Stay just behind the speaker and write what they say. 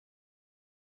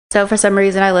So for some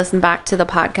reason, I listened back to the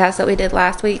podcast that we did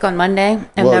last week on Monday.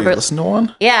 You listened to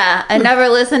one? Yeah, I never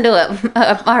listened to it,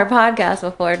 our podcast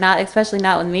before, especially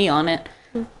not with me on it.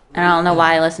 And I don't know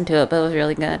why I listened to it, but it was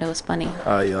really good. It was funny.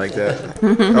 Oh, you like that?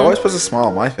 It always puts a smile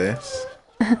on my face.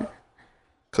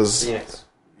 Because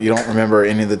you don't remember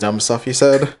any of the dumb stuff you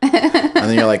said. And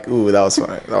then you're like, ooh, that was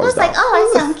funny. That was like,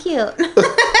 oh, I sound cute.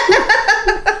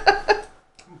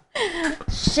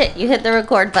 Shit, you hit the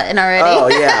record button already. Oh,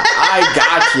 yeah. I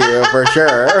got you for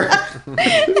sure.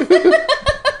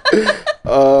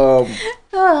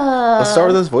 Let's start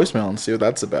with this voicemail and see what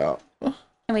that's about. Can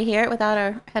we hear it without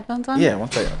our headphones on? Yeah,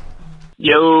 one second.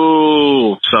 Yo,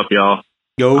 what's up, y'all?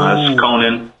 Yo. This is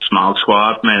Conan, Smile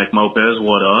Squad, Manic Mopez,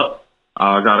 what up?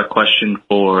 I got a question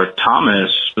for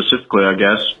Thomas, specifically, I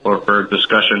guess, or for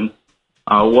discussion.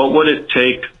 What would it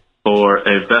take for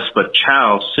a Vespa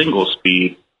Chow single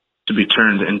speed to be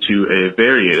turned into a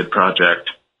variated project?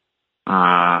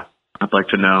 I'd like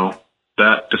to know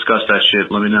that. Discuss that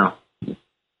shit. Let me know.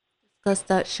 Discuss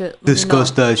that shit.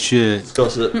 Discuss that shit.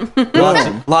 Discuss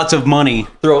it. Lots of money.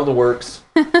 Throw it in the works.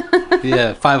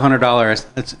 Yeah, $500.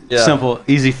 That's simple,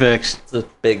 easy fix. It's a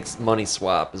big money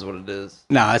swap is what it is.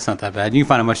 No, it's not that bad. You can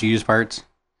find a bunch of used parts.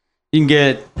 You can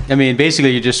get,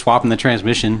 basically you're just swapping the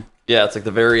transmission. Yeah, it's like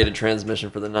the variated transmission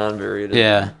for the non-variated.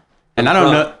 Yeah. And I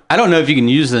don't know if you can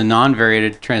use the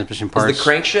non-variated transmission parts. Is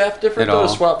the crankshaft different though, to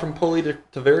swap from pulley to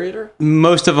variator?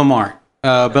 Most of them aren't.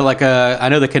 But like I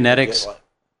know the kinetics.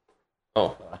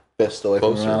 Oh, best away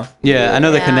from now. Yeah, I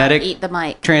know the kinetic eat the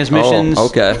mic. transmissions. Oh,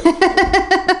 okay.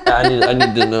 I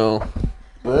need to know.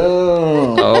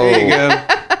 Oh, there you go.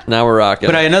 Now we're rocking.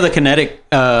 But I know the kinetic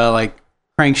like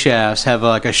crankshafts have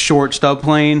like a short stub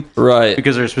plane, right?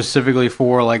 Because they're specifically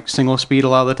for like single speed a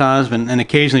lot of the times, and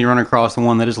occasionally you run across the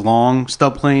one that is long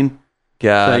stub plane.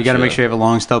 Gotcha. So you got to make sure you have a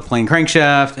long stub plane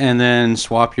crankshaft, and then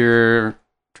swap your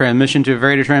transmission to a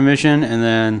variated transmission, and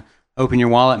then open your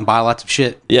wallet and buy lots of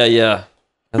shit. Yeah.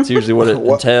 That's usually what it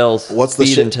entails. What's the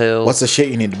shit entails? What's the shit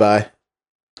you need to buy?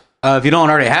 If you don't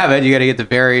already have it, you got to get the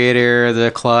variator,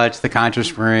 the clutch, the contra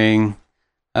spring,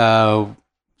 some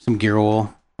gear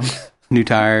oil, new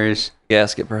tires,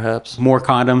 gasket, perhaps, more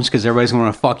condoms because everybody's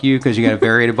going to fuck you because you got a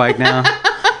variated bike now.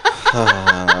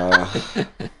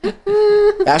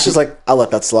 Ash is like, I'll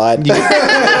let that slide.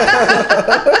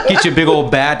 Get you a big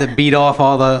old bat to beat off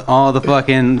all the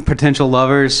fucking potential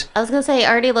lovers. I was gonna say, he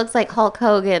already looks like Hulk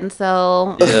Hogan,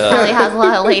 so he probably has a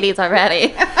lot of ladies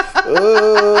already.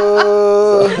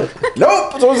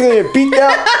 Nope, someone's gonna get beat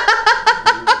down.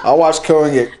 I'll watch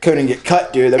Conan get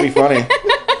cut, dude. That'd be funny.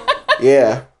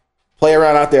 Yeah, play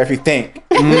around out there if you think.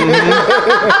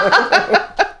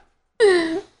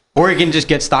 Or you can just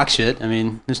get stock shit.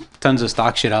 There's tons of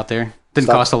stock shit out there. Didn't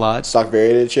cost a lot. Stock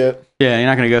variated shit. Yeah, you're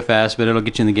not gonna go fast, but it'll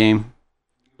get you in the game.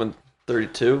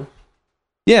 132.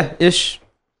 Yeah, ish,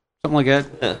 something like that.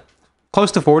 Yeah,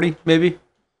 close to 40, maybe.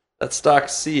 That stock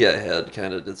C I had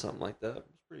kind of did something like that.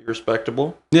 Pretty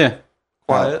respectable. Yeah,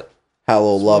 quiet. Had a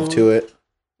little love to it.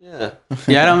 Yeah.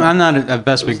 Yeah, I'm not a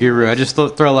Vespa guru. I just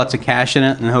throw lots of cash in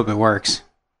it and hope it works.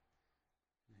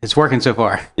 It's working so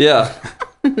far. Yeah.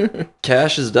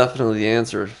 Cash is definitely the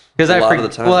answer. Because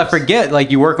I forget,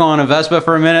 like, you work on a Vespa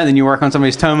for a minute, then you work on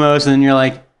somebody's Tomos, and then you're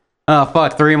like, oh,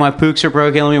 fuck, 3 of my Pooks are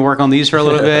broken, let me work on these for a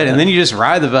little bit, and then you just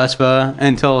ride the Vespa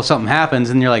until something happens,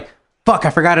 and you're like, fuck,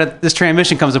 I forgot this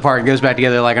transmission comes apart and goes back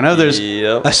together. Like, I know there's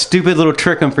a stupid little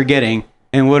trick I'm forgetting,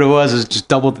 and what it was is just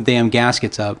double the damn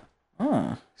gaskets up.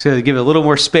 Oh. So to give it a little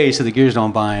more space so the gears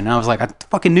don't bind. And I was like, I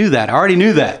fucking knew that. I already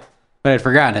knew that, but I'd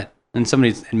forgotten it. And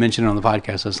somebody had mentioned it on the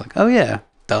podcast. So I was like, oh yeah,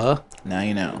 duh. Now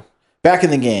you know. Back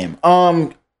in the game.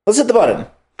 Let's hit the button.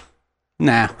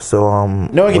 Nah. So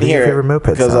no one can hear it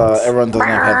because everyone doesn't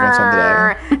have headphones on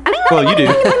today. Well, you do.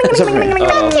 Except for me.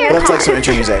 Let's like some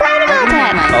intro music. Okay.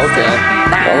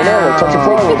 I don't know. Touch your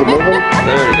phone. Was it moving?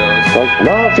 There it goes. Like,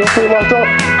 no, feel free locked up.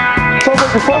 Sounds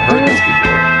like you're fucked, dude.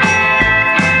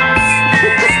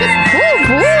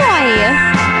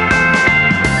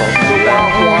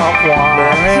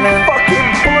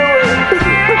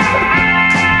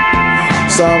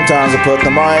 Sometimes I put the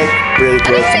mic really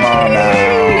close to my mouth.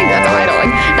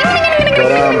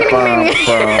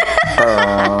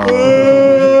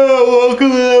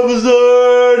 Welcome to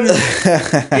episode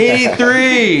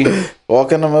 83.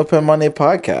 Welcome to Moped Monday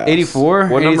podcast. 84.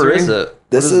 What 83? number is it?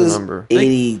 This what is the number?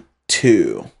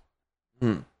 82.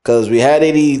 Because we had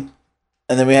 80,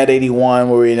 and then we had 81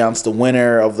 where we announced the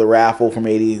winner of the raffle from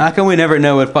 80. How come we never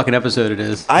know what fucking episode it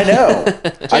is? I know.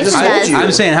 I just told you.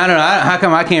 I'm saying, how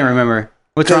come I can't remember?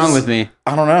 What's wrong with me?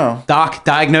 I don't know. Doc,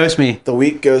 diagnose me. The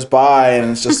week goes by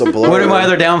and it's just a blur. What are my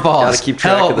other downfalls? Gotta keep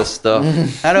track of this stuff.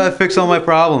 How do I fix all my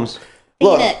problems?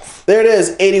 Look, Phoenix. there it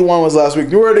is. 81 was last week.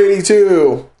 We're at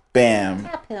 82. Bam.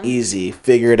 Tap him. Easy.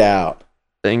 Figure it out.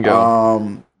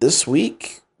 Bingo. This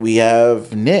week we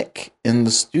have Nick in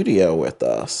the studio with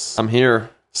us. I'm here.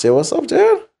 Say what's up,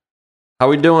 dude. How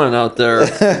we doing out there?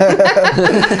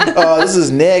 This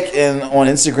is Nick, and on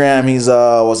Instagram he's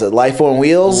was it Life on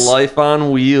Wheels? Life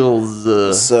on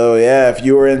Wheels. So yeah, if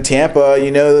you were in Tampa, you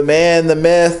know the man, the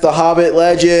myth, the Hobbit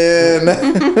legend.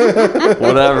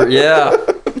 Whatever. Yeah.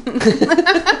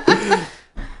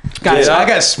 Guys, I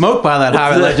got smoked by that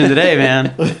Hobbit legend today,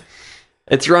 man.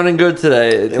 It's running good today.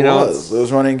 It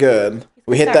was running good.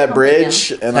 We hit Start that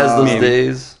bridge, and Has those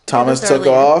days. Thomas It was took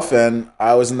earlier. off, and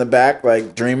I was in the back,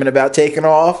 like dreaming about taking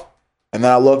off. And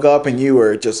then I look up, and you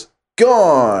were just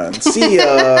gone. See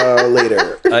ya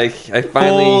later. I Full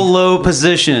finally low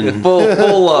position. full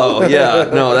low. Yeah.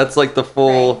 No, that's like the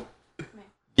full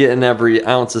getting every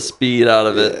ounce of speed out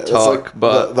of it It's talk. like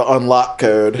but the unlock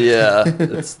code. yeah,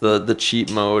 it's the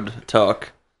cheat mode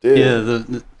talk. Dude.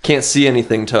 Yeah, Can't see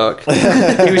anything talk. he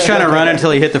was trying to run until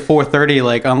he hit the 430,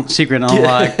 like secret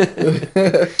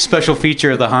unlock. Special feature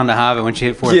of the Honda Hobbit when she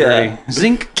hit 430. Yeah.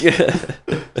 Zink.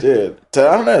 Dude,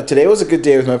 I don't know. Today was a good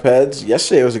day with mopeds.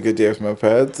 Yesterday was a good day with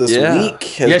mopeds. This Yeah. week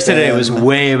has Yesterday been- was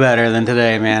way better than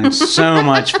today, man. So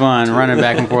much fun running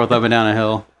back and forth up and down a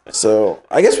hill. So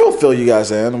I guess we'll fill you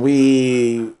guys in.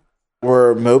 We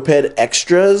were moped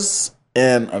extras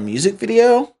in a music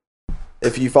video.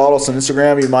 If you follow us on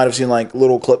Instagram, you might have seen like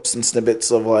little clips and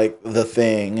snippets of like the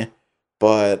thing.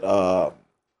 But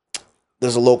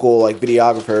there's a local like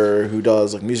videographer who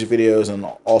does like music videos and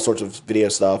all sorts of video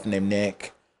stuff named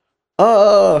Nick.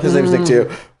 His name's Nick too.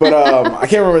 But I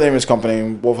can't remember the name of his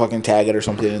company. We'll fucking tag it or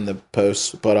something in the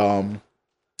post. But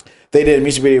they did a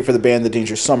music video for the band The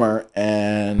Dangerous Summer,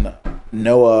 and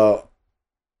Noah,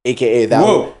 aka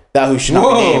Whoa. Thou Who Should Not Be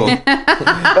Whoa. Named.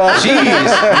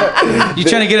 Jeez. You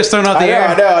trying to get us thrown off the I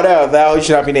air? know. Thou Who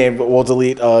Should Not Be Named, but we'll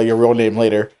delete your real name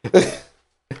later.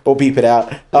 We'll beep it out.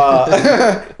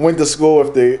 Went to school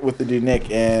with the dude Nick,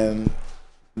 and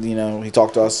you know he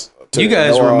talked to us. You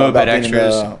guys were Noah moped about being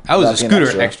extras. I was a about being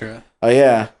scooter extra. Oh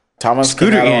yeah, Thomas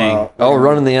Scooter came out gang. on, Oh,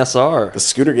 running the SR. the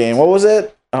scooter game. What was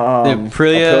it? The Aprilia,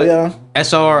 Aprilia?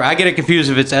 SR. I get it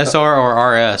confused if it's SR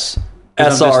or RS.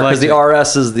 SR, because the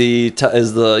RS is the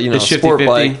shifty sport 50?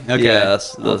 bike. Okay.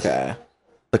 Yes, Okay.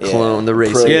 the clone, the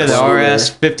racing. Yeah, the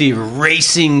Scooter. RS50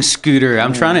 racing scooter.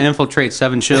 I'm trying to infiltrate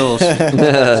 7 Chills. So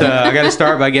I got to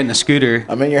start by getting a scooter.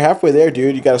 I mean, you're halfway there,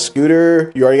 dude. You got a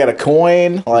scooter. You already got a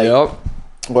coin. Like, Yep.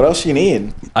 what else you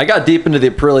need? I got deep into the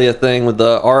Aprilia thing with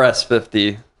the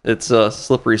RS50. It's a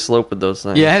slippery slope with those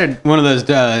things. Yeah, I had one of those.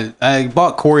 I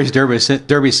bought Corey's Derby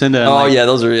Cinda. And, Oh yeah,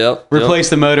 those are yep.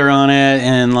 Replace the motor on it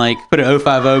and like put an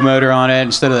 050 motor on it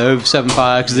instead of the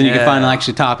 075 because then you can Yeah. find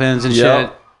actually top ends and Yep.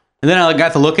 shit. And then I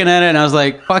got to looking at it and I was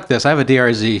like, "Fuck this! I have a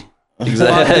DRZ.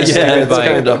 Exactly. This yeah, stupid it's bike.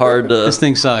 kind of hard to. This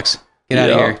thing sucks. Get out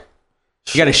of Yeah. here."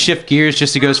 You got to shift gears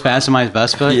just to go as fast as my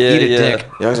Vespa. Yeah, Eat a yeah. dick.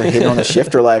 You guys are hitting on the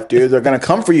shifter life, dude. They're gonna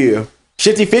come for you.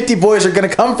 Shifty 50 boys are gonna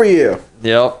come for you.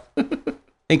 Yep.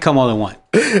 They come all they want.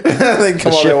 They The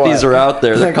come all they want. shifties are out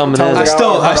there. They're coming Tom's in. like,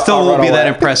 I still I'll won't run be that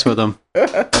away. impressed with them.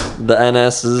 The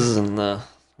NSs and the.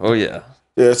 Oh yeah.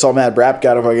 Dude, I saw Matt Brapp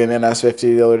got a fucking NS50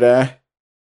 the other day.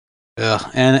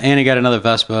 Ugh. And he got another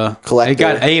Vespa. Collector. He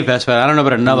got a Vespa. I don't know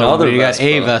about another one, Another but he got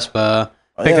a Vespa. Vespa.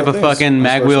 Oh, Picked yeah, up a I think it's fucking his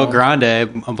mag first wheel one. grande,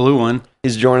 a blue one.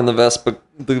 He's joining the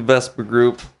Vespa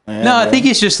group. Yeah, No, I bro. think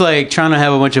he's just like trying to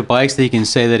have a bunch of bikes that he can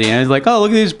say that he owns. Like, oh, look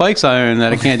at these bikes I own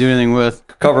that I can't do anything with.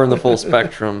 Covering the full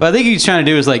spectrum. But I think he's trying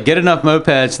to do is like get enough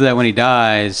mopeds so that when he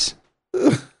dies,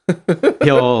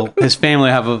 his family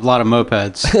will have a lot of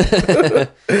mopeds.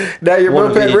 Now you're One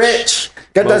of moped each. rich.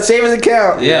 Got that savings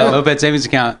account. Yeah, moped savings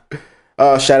account.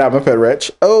 Shout out moped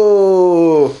rich.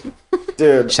 Oh,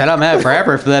 dude. Shout out Matt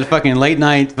Brapper for that fucking late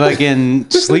night fucking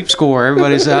sleep score.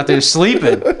 Everybody's out there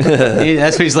sleeping.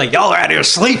 That's what he's like. Y'all are out here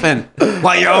sleeping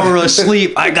while you're over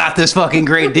asleep. I got this fucking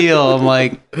great deal. I'm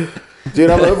like,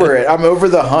 Dude, I'm over it. I'm over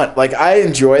the hunt. Like, I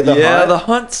enjoy the yeah, hunt, the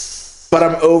hunts. but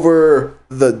I'm over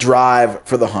the drive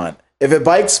for the hunt. If it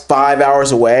bike's 5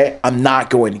 hours away, I'm not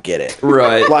going to get it.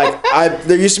 Right. Like,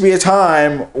 there used to be a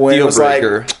time when Deal it was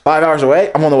breaker. like 5 hours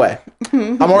away. I'm on the way.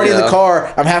 I'm already in the Yeah.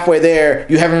 car. I'm halfway there.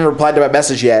 You haven't replied to my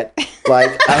message yet. Like,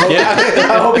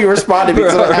 I hope you responded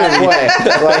because I'm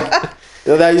halfway. Like,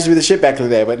 that used to be the shit back in the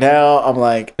day. But now I'm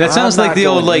like, that sounds I'm like not the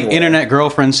old going like anywhere. internet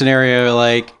girlfriend scenario.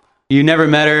 Like you never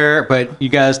met her, but you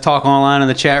guys talk online in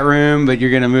the chat room. But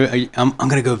you're gonna move. I'm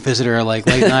gonna go visit her like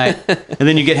late night, and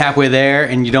then you get halfway there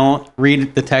and you don't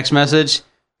read the text message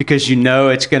because you know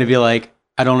it's gonna be like,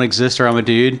 I don't exist or I'm a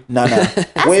dude. No. That's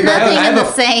Way back nothing I in have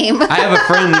the same. I have a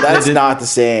friend that That's did, not the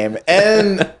same.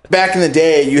 And back in the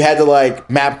day, you had to like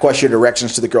map quest your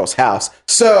directions to the girl's house.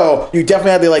 So you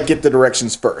definitely had to like get the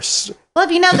directions first. Well,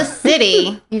 if you know the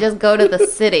city, you just go to the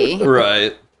city.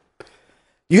 Right.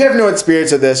 You have no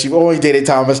experience of this. You've only dated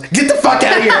Thomas. Get the fuck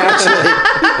out of here, actually.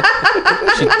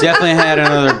 she definitely had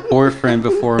another boyfriend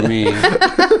before me.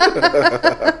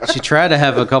 She tried to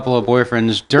have a couple of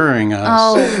boyfriends during us.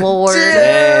 Oh, Lord.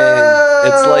 Dang.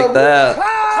 It's like that.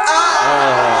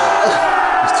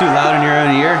 It's too loud in your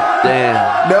own ear.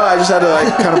 Damn. No, I just had to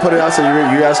like kind of put it out so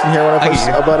you guys can hear when I push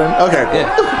can hear. a button. Okay, cool.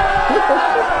 Yeah.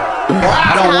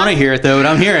 I don't want to hear it though, but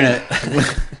I'm hearing it.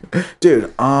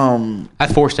 Dude, I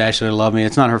forced Ashley to love me.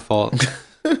 It's not her fault.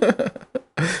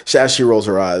 she rolls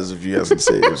her eyes if you guys can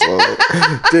see.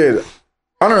 Dude,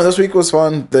 I don't know. This week was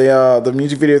fun. The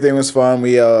music video thing was fun.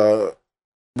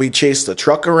 We chased the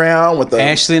truck around with the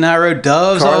Ashley and I rode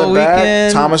doves car in all the back.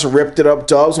 weekend. Thomas ripped it up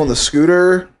dubs on the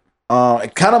scooter.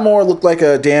 It kind of more looked like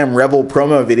a damn Rebel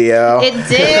promo video. It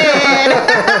did.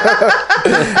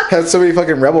 Had so many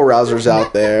fucking Rebel rousers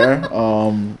out there.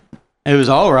 It was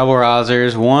all rebel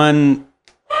rousers. One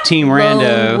Team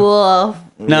Rando. Wolf.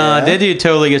 No, Yeah. that dude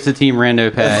totally gets the Team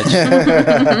Rando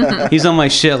patch. He's on my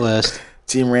shit list.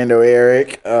 Team Rando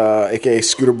Eric, aka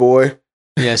Scooter Boy.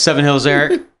 Yeah, Seven Hills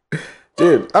Eric.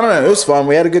 Dude, I don't know. It was fun.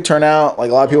 We had a good turnout.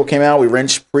 Like a lot of people came out. We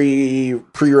wrenched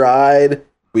pre-ride.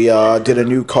 We did a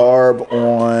new carb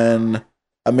on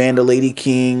Amanda Lady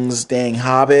King's dang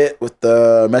Hobbit with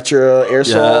the Metro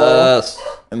aerosol. Yes.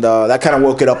 And that kind of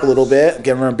woke it up a little bit,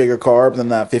 giving her a bigger carb than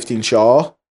that 15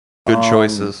 Shaw. Good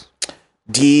choices.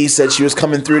 Dee said she was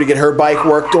coming through to get her bike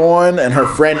worked on, and her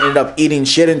friend ended up eating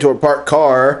shit into a parked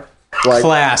car like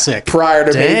Classic. prior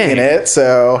to Dang. making it.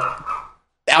 So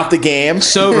out the game.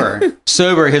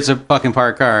 Sober hits a fucking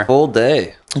parked car. Full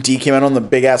day. Dee came out on the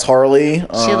big ass Harley.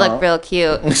 She looked real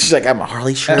cute. She's like, I'm a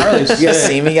Harley shirt. Harley's You guys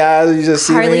sick. see me, guys? You just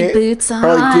see Harley me? boots on.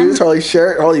 Harley boots, Harley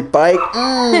shirt, Harley bike.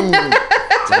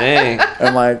 Dang.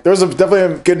 And like, there was definitely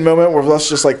a good moment where us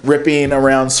just like ripping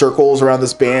around circles around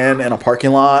this band in a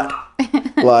parking lot.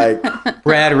 Like,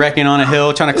 Brad wrecking on a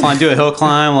hill, trying to do a hill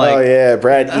climb, like oh yeah,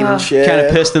 Brad eating shit. kind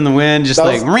of pissed in the wind, just That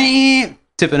like was-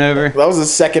 tipping over. That was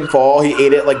his second fall. He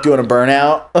ate it like doing a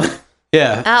burnout.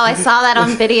 Yeah. Oh, I saw that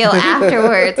on video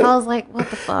afterwards. I was like, what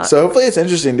the fuck? So hopefully it's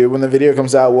interesting, dude. When the video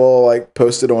comes out, we'll like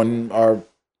post it on our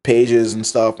pages and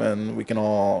stuff, and we can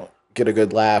all get a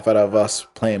good laugh out of us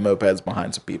playing mopeds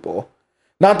behind some people.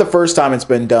 Not the first time it's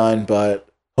been done, but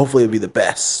hopefully it'll be the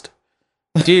best.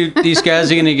 Dude, these guys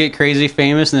are going to get crazy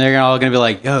famous, and they're all going to be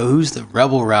like, yo, who's the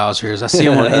Rebel Rousers? I see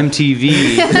them on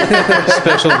MTV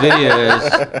special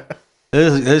videos.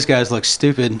 Those guys look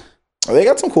stupid. They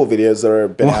got some cool videos that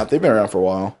have been out. They've been around for a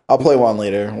while. I'll play one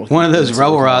later. One of those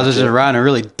Rebel Rousers is riding a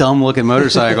really dumb-looking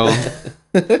motorcycle.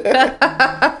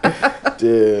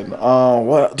 Dude,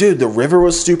 what? Dude, the river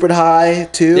was stupid high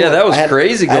too. Yeah, that was I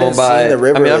crazy I hadn't going by. seen the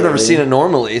river I mean, I've never lately. seen it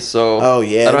normally, so Oh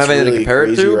yeah, I don't it's have anything to really compare it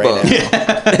crazy to, right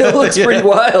but now. it looks pretty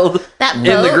wild. That In the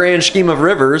boat? grand scheme of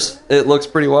rivers, it looks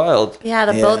pretty wild. Yeah,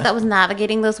 the Yeah. boat that was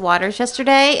navigating those waters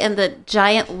yesterday and the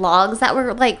giant logs that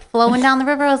were like flowing down the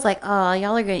river. I was like, oh,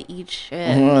 y'all are going to eat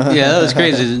shit. Yeah, that was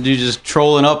crazy. Dude just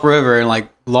trolling upriver, and like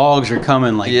logs are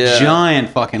coming, like Yeah. giant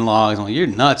fucking logs. I'm like, you're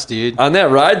nuts, dude. On that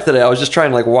ride today, I was just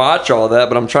trying to like watch all that,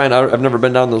 but I've never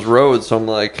been down those roads, so I'm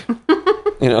like,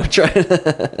 trying.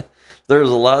 There's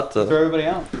a lot to. everybody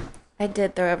out. I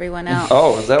did throw everyone out.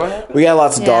 Oh, is that what happened? We got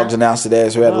lots of Yeah. dogs announced today,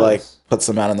 so we had to like Nice. put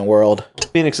some out in the world.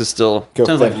 Phoenix is still. Go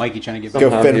Sounds fend, like Mikey trying to get go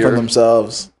Somehow fend for here.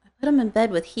 themselves. Put him in bed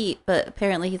with heat, but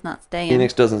apparently he's not staying.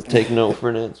 Phoenix doesn't take no for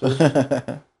an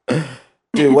answer.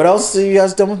 Dude, what else have you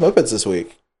guys done with mopeds this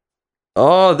week?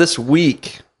 Oh, this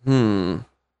week.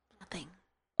 Nothing.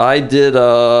 I did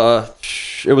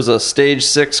it was a stage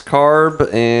 6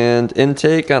 carb and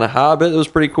intake on a Hobbit. It was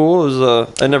pretty cool. It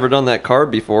was I'd never done that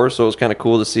carb before, so it was kind of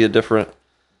cool to see a different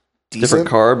Decent.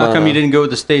 carb. How on come a- you didn't go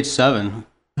with the stage 7?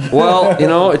 Well,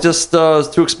 it just was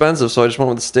too expensive, so I just went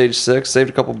with the stage 6, saved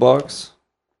a couple bucks.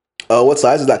 Oh, what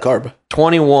size is that carb?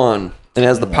 21, and it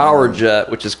has the power jet,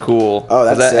 which is cool. Oh,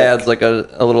 that's 'Cause that sick. adds like a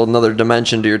little another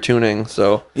dimension to your tuning.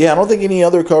 So Yeah, I don't think any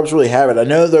other carbs really have it. I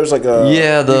know there's like a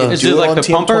Yeah, the- you can Is do it like on the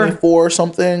pumper? TM24 or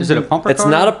something. Is it a pumper it's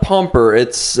car? not a pumper.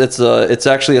 It's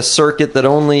actually a circuit that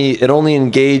only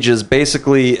engages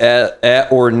basically at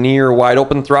or near wide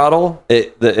open throttle.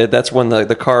 That's when the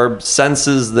carb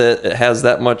senses that it has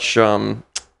that much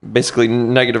basically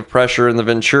negative pressure in the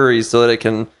venturi, so that it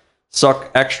can suck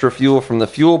extra fuel from the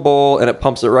fuel bowl, and it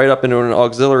pumps it right up into an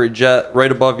auxiliary jet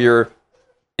right above your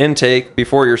intake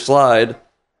before your slide,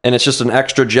 and it's just an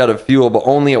extra jet of fuel, but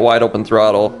only at wide open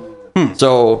throttle.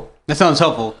 So That sounds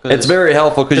helpful. it's very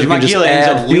helpful because you my can just Gila ends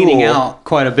add up leaning fuel. out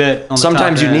quite a bit. On the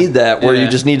Sometimes top you end. need that where Yeah. you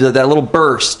just need that little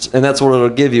burst, and that's what it'll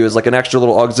give you is like an extra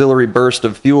little auxiliary burst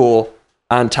of fuel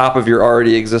on top of your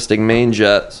already existing main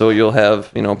jet. So you'll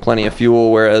have plenty of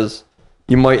fuel, whereas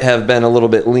you might have been a little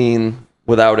bit lean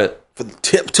without it. For the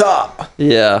tip top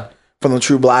Yeah, from the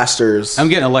True Blasters. I'm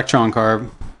getting electron carb.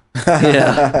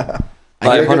 yeah.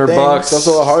 I hear good $500 things. bucks. That's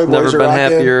what the Harley boys Never are been rocking.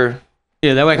 happier.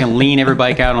 Yeah, that way I can lean every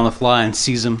bike out on the fly and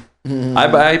seize them.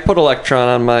 I put Electron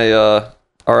on my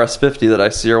RS50 that I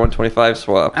CR125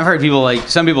 swap. I've heard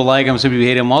some people like them, some people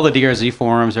hate them. All the DRZ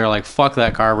forums, they're like, fuck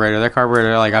that carburetor. That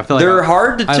carburetor, like, I feel like They're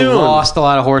hard to I tune. lost a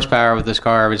lot of horsepower with this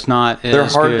carb. It's not They're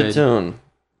as hard good. to tune.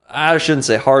 I shouldn't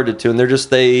say hard to tune. They're just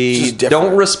Just different.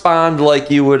 don't respond like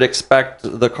you would expect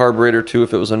the carburetor to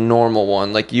if it was a normal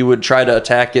one. Like you would try to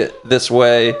attack it this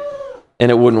way,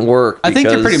 and it wouldn't work. I think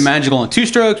they're because- pretty magical on 2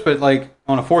 strokes, but like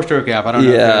on a 4-stroke app, I don't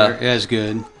know Yeah. if they're as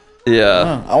good.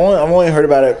 Yeah, I've only heard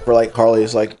about it for like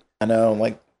Harleys. Like I know,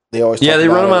 like they always yeah. talk They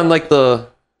about run them it on like the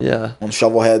on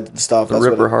Shovelhead and stuff. The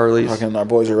Ripper Harleys. Fucking our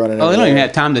boys are running. Oh, they every don't even day.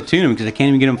 have time to tune them because they can't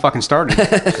even get them fucking started.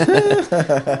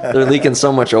 they're leaking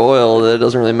so much oil that it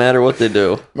doesn't really matter what they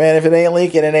do. Man, if it ain't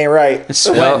leaking, it ain't right. It's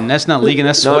sweating. That's not leaking.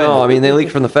 That's No, sweating. no. I mean, they leak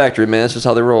from the factory, man. It's just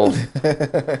how they roll.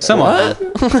 Some of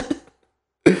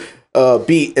them.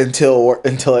 Beat until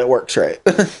it works right.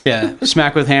 Yeah.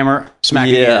 Smack with hammer. Smack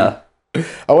again. Yeah.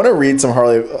 I want to read some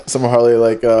Harley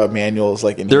like manuals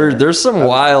like in here. There's some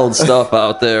wild stuff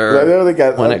out I there know they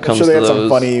got, when I'm it comes sure they to had some those.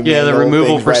 funny Yeah, the manual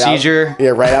removal things right out- procedure.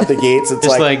 right out the gates. It's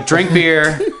It's like drink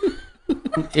beer.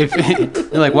 If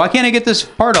you're like, why can't I get this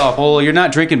part off? Well, you're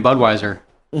not drinking Budweiser.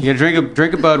 You gotta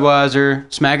drink a Budweiser,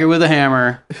 smack it with a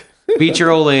hammer, beat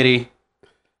your old lady.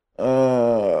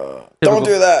 don't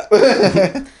do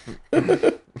that.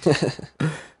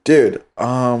 Dude,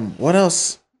 what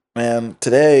else? Man,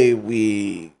 today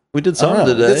we We did I don't something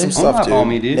know, today. did some Oh, stuff, not dude. all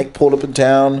me, dude. Nick pulled up in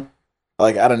town,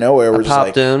 like out of nowhere. We're just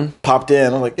popped like popped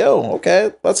in. I'm like, yo,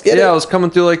 okay, let's get Yeah, I it. was coming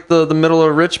through like the middle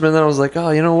of Richmond, and I was like, oh,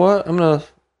 you know what? I'm gonna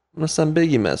send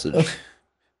Biggie a message.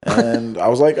 And I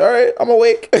was like, all right, I'm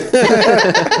awake.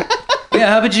 Yeah,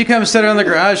 how about you come sit in the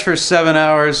garage for 7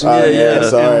 hours Yeah, yeah.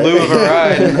 sorry. in lieu of a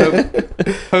ride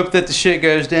and hope that the shit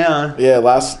goes down? Yeah,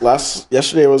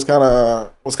 yesterday was kind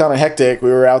of hectic. We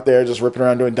were out there just ripping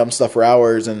around doing dumb stuff for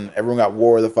hours, and everyone got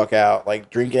wore the fuck out, like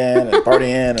drinking and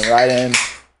partying and riding.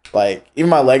 Like even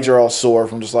my legs are all sore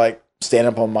from just like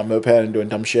standing up on my moped and doing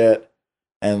dumb shit.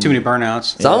 And Too many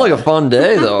burnouts. Sounded like a fun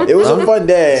day, though. it was a fun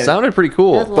day, Sounded pretty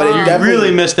cool. but it Long. definitely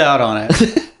Really missed out on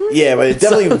it. yeah, but it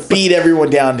definitely beat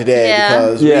everyone down today Yeah.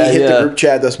 because Yeah, we hit yeah. the group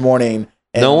chat this morning.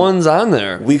 And No one's on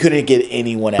there. we couldn't get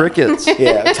anyone out. Crickets.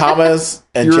 Yeah, Thomas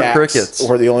and Pure Jax crickets.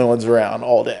 were the only ones around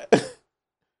all day. But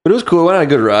it was cool. We had a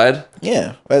good ride.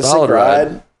 Yeah, we had a Solid sick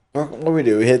ride. What did we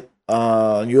do? We hit U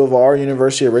of R,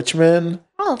 University of Richmond.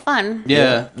 Oh, fun.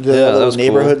 Yeah. Did Yeah, a that little was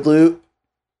neighborhood loop.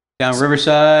 Down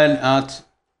Riverside, out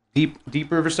deep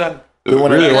Riverside. We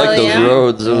went Really in- like those yeah.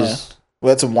 roads. It was. we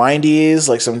had some windies,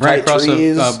 like some Right tight across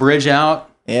trees. the bridge out.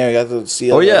 Yeah, we got to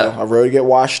see Oh, like, yeah. a road get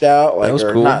washed out. Like, was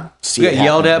or cool. not see We it got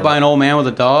yelled happen, at by an old man with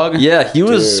a dog. Yeah, he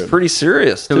was Dude. pretty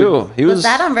serious So we- too. He Was was.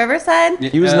 that on Riverside?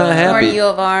 He was not Or happy. U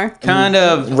of R? Kind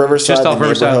of Riverside, just off the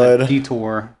Riverside, neighborhood. like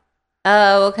detour.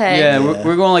 Oh, okay. Yeah,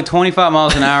 we're going like 25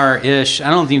 miles an hour ish. I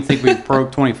don't even think we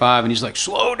broke 25, and he's like,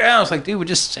 "Slow down." It's like, dude, we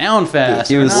just sound fast.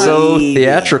 He was Nice. so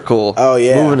theatrical. Oh,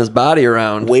 yeah. moving his body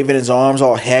around. Waving his arms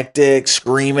all hectic,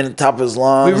 screaming at the top of his We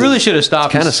lungs. really should have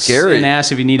stopped. kinda and scary. And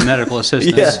asked if you needed medical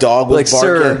assistance. Yeah. His dog was Like,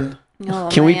 sir, barking. Oh,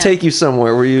 Can we man. take you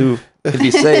somewhere where you could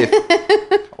be safe?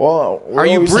 Well, Are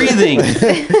you we said- breathing? I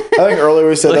think earlier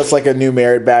we said that's like a new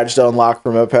merit badge to unlock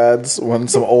for mopeds when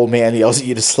some old man yells at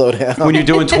you to slow down. when you're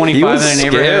doing 25 He was in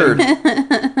a neighborhood?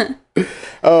 scared.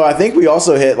 Oh, I think we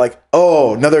also hit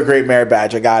another great merit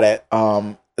badge. I got it.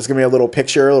 It's gonna be a little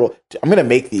picture. I'm gonna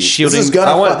make these. Shielding- This is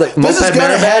gonna. I want the this is moped gonna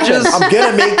merit happen. badges? I'm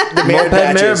gonna make the merit Moped merit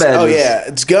badges. Oh badges. yeah,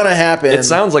 it's gonna happen. It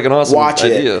sounds like an awesome Watch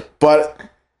idea. it. But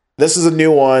this is a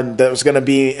new one that was gonna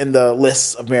be in the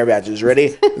list of merit badges.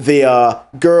 Ready? The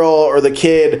girl or the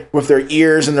kid with their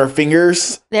ears and their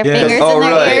fingers. Their Yeah. fingers Oh, in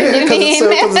their right. ears, you Because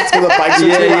mean? the bikes are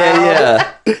Yeah, too loud.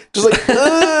 yeah. Just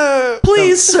like,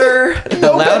 Please, sir.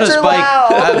 The loudest are bike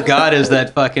loud. I've got is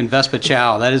that fucking Vespa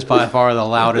Chow. That is by far the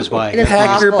loudest bike. It is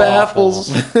Pack your awful.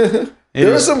 baffles. It there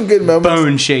were is some good moments.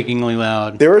 bone-shakingly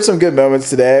loud. There were some good moments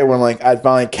today when like I'd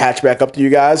finally catch back up to you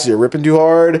guys. You're ripping too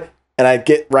hard, and I'd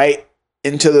get right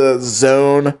into the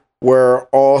zone where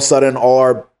all of a sudden all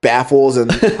our baffles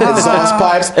and exhaust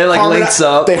pipes. It like links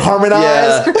up. They harmonize.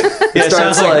 Yeah. Yeah, it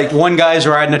sounds like one guy's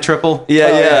riding a triple.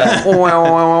 Yeah.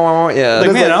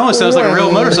 Like, man, it almost sounds like a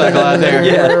real motorcycle out there.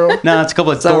 Yeah. No, it's a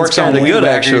couple of Sounds dorks on kind of good, wingbackers.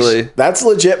 actually. That's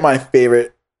legit my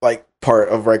favorite like part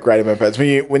of like riding mopeds.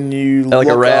 When you Like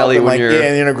a look rally up and, when like,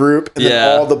 you're- in a group and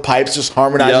then all the pipes just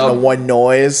harmonize Yup. into one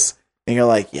noise and you're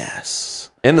like, yes.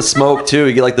 And the smoke too.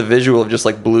 You get like the visual of just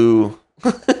like blue.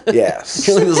 Yes.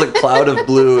 There's like cloud of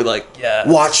blue. Like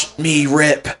Watch me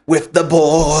rip with the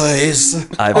boys.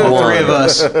 I've All won. three of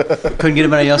us. Couldn't get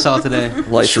anybody else out today.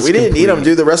 License We didn't need them,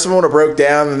 complete. dude. The rest of them would have broke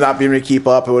down and not being able to keep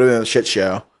up. It would have been a shit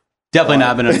show. Definitely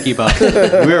not been able to keep up.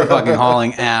 We were fucking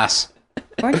hauling ass.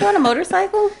 Weren't you on a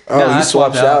motorcycle? Oh, No, I you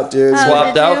swapped swapped out. out, dude. Oh.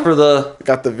 Swapped Did out you? for the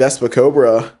Got the Vespa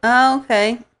Cobra. Oh,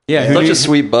 okay. Yeah, Such a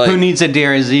sweet bike. Who needs a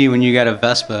DRZ when you got a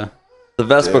Vespa? the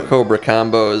Vespa Cobra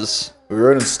combo is. We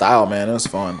rode in style, man. It was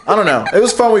fun. I don't know. It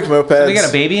was fun week mopeds. We got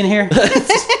a baby in here?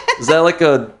 Is that like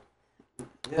a?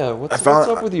 Yeah. What's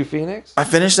found- up with you, Phoenix? I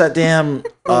finished that damn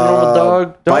normal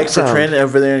dog bike for sound. Trent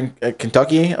over there in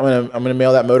Kentucky. I'm gonna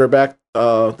mail that motor back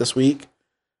this week. So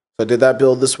I did that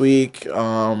build this week.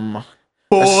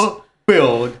 Full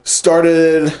build.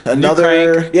 Started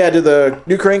another. crank. Yeah, I did the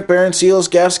new crank, bearing seals,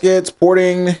 gaskets,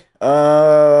 porting,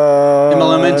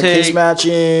 MLM intake. case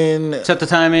matching, Set the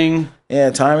timing. yeah,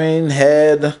 timing,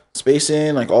 head,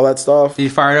 spacing, like all that stuff. Did you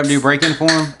fire it up, do break-in for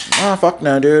him? Oh fuck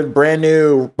no, dude! Brand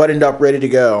new, buttoned up, ready to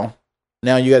go.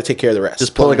 Now you got to take care of the rest.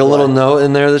 Just put like a little note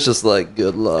in there that's just like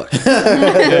good luck.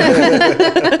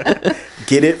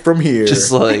 Get it from here.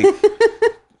 Just like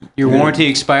Your warranty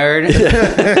expired.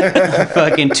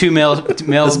 Fucking two mail this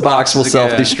box will boxes ago.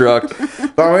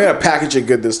 self-destruct. But I'm gonna package it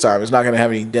good this time. It's not gonna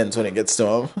have any dents when it gets to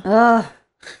him. Ugh.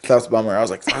 That's a bummer. I was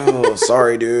like, oh,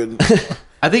 sorry, dude.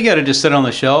 I think you ought to just sit on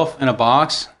the shelf in a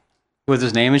box with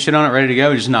his name and shit on it, ready to go,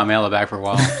 and just not mail it back for a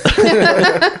while.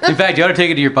 In fact, you ought to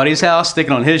take it to your buddy's house, stick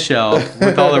it on his shelf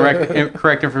with all the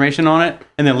correct information on it,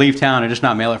 and then leave town and just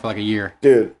not mail it for like a year.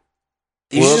 Dude,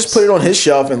 you should just Whoops. put it on his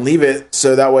shelf and leave it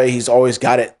so that way he's always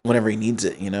got it whenever he needs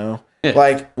it, you know? Yeah.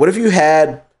 Like, what if you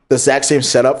had the exact same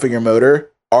setup for your motor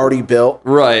already built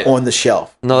Right. on the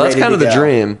shelf? No, that's ready kind of to the go?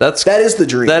 dream. That is the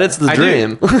dream. is the I do.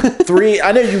 dream. Three,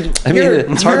 I know you. I mean,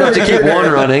 it's hard enough to keep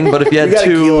one running, but if you You had got a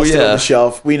two, kilo still on yeah. the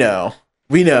shelf. We know.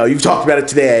 You've talked about it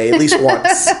today at least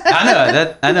once.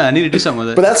 I know. I need to do something with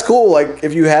it. But that's cool. Like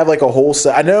if you have like a whole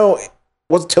set. I know.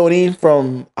 What's Tony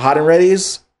from Hot and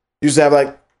Ready's used to have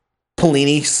like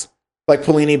Pellini's, like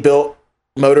Pellini built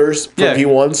motors for Yeah.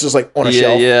 P1s, just like on a Yeah,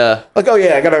 shelf. yeah. Like, oh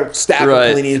yeah, I got a stack Right.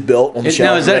 of Pellini's built on the shelf.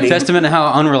 Now, is that ready. a testament to how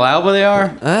unreliable they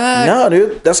are? No,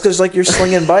 dude. That's because like you're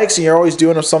slinging bikes and you're always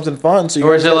doing something fun. So you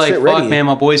Or is always it got like, shit fuck, ready. man,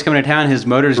 my boy's coming to town, his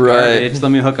motor's Right. garbage,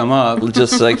 let me hook him up.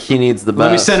 Just like he needs the best.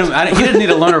 Let me send him. He doesn't need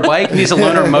a loaner bike. He needs a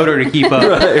loaner motor to keep up. I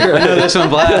know this one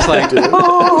blast like.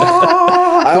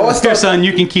 I always Here, thought. son,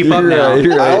 you can keep up You're now. right,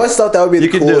 you're I right. always thought that would be the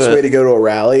You can do coolest it. way to go to a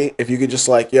rally. If you could just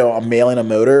like, yo, I'm mailing a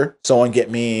motor. Someone get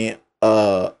me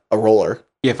a roller.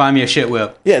 Yeah, find me a shit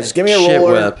whip. Yeah, just give me a Shit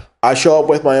roller. whip. I show up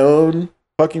with my own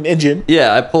fucking engine.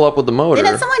 Yeah, I pull up with the motor.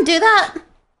 Didn't someone do that?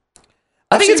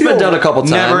 I think it's been done a couple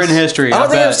times. Never in history. I don't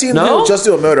think bet. I've seen No? people just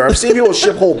do a motor. I've seen people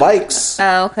ship whole bikes.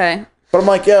 Oh, okay. But I'm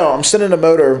like, yo, I'm sending a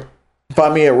motor.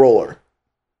 Find me a roller.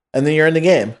 And then you're in the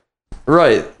game.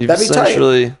 Right. You've That'd be tight.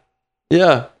 essentially.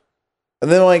 Yeah.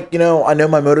 And then like, you know, I know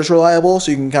my motor's reliable,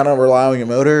 so you can kind of rely on your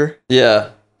motor. Yeah.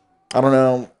 I don't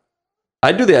know.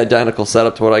 I'd do the identical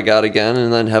setup to what I got again,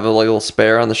 and then have a like, little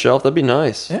spare on the shelf. That'd be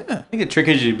nice. Yeah. I think the trick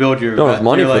is you build your. Don't have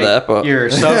money your, for that, but- your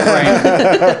subframe.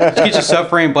 Just get your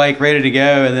subframe bike ready to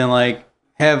go, and then like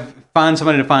find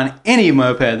somebody to find any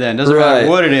moped. Then doesn't Right. matter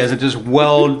what it is, and just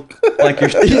weld like your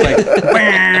like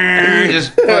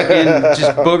just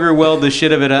booger weld the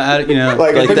shit of it out. You know,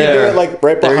 Like, Like if you there. do it like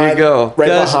right There you behind, go. right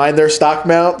Does- behind their stock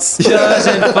mounts.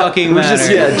 doesn't fucking matter.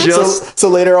 just- yeah, just- so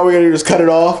later all we gotta do is cut it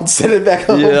off and send it back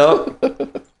home. Yep.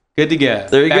 Good to go.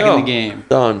 There you Back go. in the game.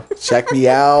 Done. Check me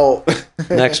out.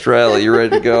 Next rally, you're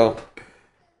ready to go.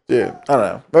 Dude, I don't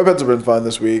know. My bets have been fun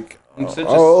this week. I'm such a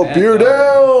Oh, sad beer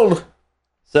dog. down.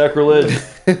 Sacrilege.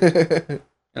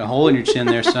 Got a hole in your chin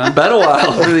there, son. Been a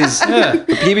while for these Yeah.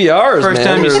 PBRs, First man.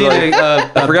 time you They're see like- I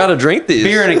a forgot to drink these.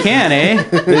 beer in a can,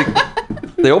 eh?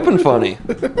 They open funny.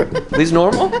 These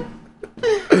normal?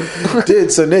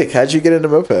 Dude, so Nick, how'd you get into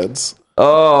mopeds?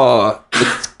 Oh,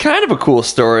 it's kind of a cool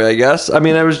story, I guess. I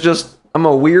mean, I'm a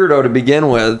weirdo to begin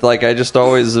with. Like, I just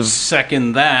always have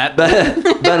Second that.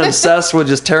 been obsessed with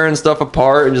just tearing stuff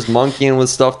apart and just monkeying with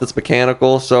stuff that's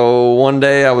mechanical. So one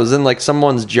day I was in like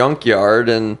someone's junkyard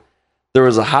and there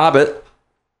was a Hobbit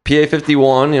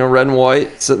PA51, red and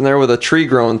white, sitting there with a tree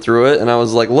growing through it, and I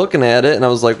was like looking at it, and I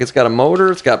was like, it's got a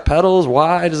motor, it's got pedals.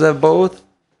 Why does it have both?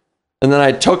 And then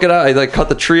I took it out. I like cut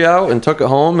the tree out and took it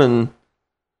home, and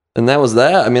that was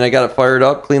that. I mean, I got it fired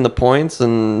up, cleaned the points,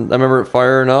 and I remember it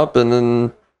firing up, and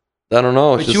then I don't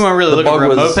know. But you weren't really looking for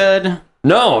a moped?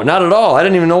 No, not at all. I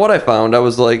didn't even know what I found. I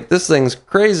was like, this thing's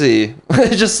crazy. It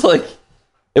was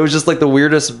just like the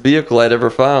weirdest vehicle I'd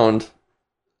ever found.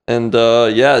 And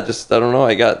I don't know.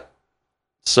 I got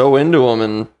so into them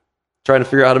and trying to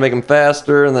figure out how to make them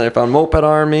faster. And then I found Moped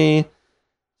Army.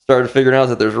 Started figuring out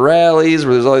that there's rallies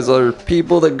where there's all these other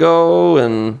people that go,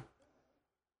 and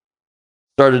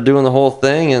started doing the whole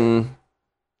thing. And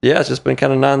yeah, it's just been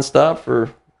kind of nonstop for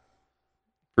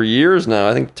years now.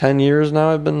 I think 10 years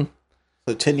now I've been.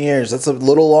 So 10 years. That's a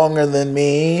little longer than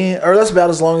me, or that's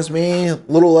about as long as me. A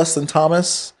little less than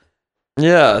Thomas.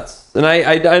 Yeah, and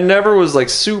I never was like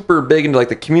super big into like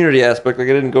the community aspect. Like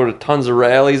I didn't go to tons of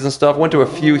rallies and stuff. Went to a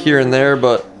few here and there,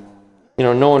 but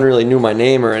no one really knew my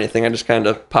name or anything. I just kind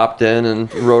of popped in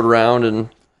and rode around and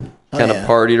kind of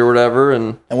partied or whatever.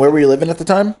 And where were you living at the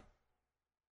time?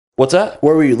 What's that?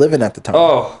 Where were you living at the time?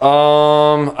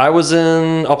 Oh, I was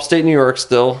in upstate New York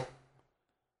still.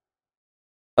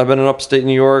 I've been in upstate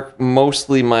New York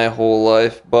mostly my whole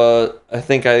life, but I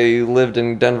think I lived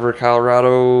in Denver,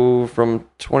 Colorado from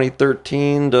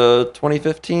 2013 to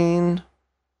 2015.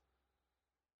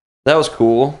 That was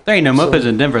cool. There ain't no mopeds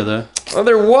in Denver, though. Well,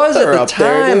 there was at the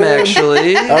time,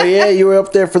 actually. Oh, yeah, you were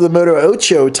up there for the Moto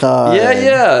Ocho time.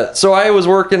 Yeah. So I was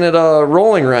working at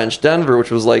Rolling Wrench, Denver, which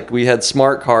was like, we had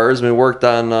smart cars. We worked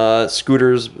on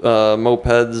scooters,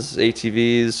 mopeds,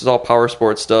 ATVs, it's all power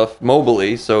sports stuff,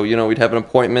 mobily. So, we'd have an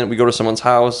appointment, we'd go to someone's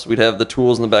house, we'd have the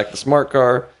tools in the back of the smart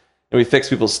car, and we'd fix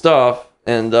people's stuff.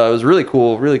 And it was really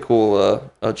cool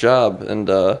job. And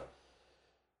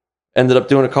ended up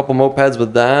doing a couple mopeds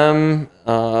with them.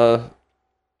 There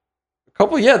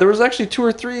was actually 2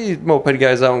 or 3 moped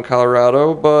guys out in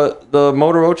Colorado, but the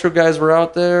Motor Ocho guys were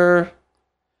out there.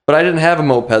 But I didn't have a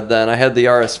moped then. I had the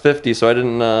RS50, so I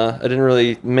didn't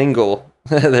really mingle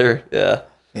there. Yeah.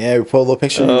 Yeah, we pulled a little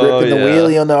picture of you ripping the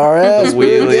wheelie on the RS. The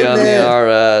wheelie on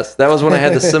the RS. That was when I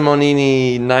had the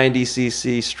Simonini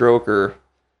 90cc stroker.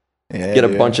 Yeah, Get a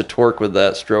bunch of torque with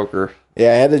that stroker.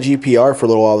 Yeah, I had the GPR for a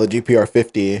little while, the GPR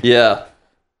 50. Yeah.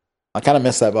 I kind of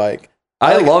miss that bike.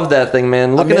 I love that thing,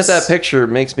 man. Looking at that picture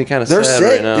makes me kind of sad sick,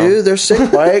 right now. Dude. They're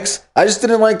sick bikes. I just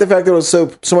didn't like the fact that it was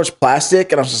so much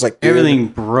plastic, and I was just like, dude, everything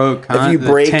broke. If you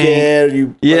break it,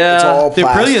 it's all the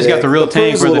plastic. Aprilia's got the real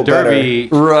tank where the Derby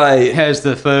has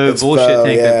the faux bullshit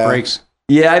tank that breaks.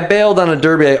 Yeah, I bailed on a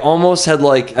Derby. I almost had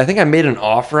I think I made an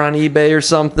offer on eBay or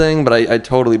something, but I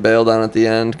totally bailed on it at the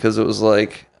end because it was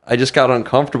like, I just got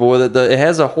uncomfortable with it. It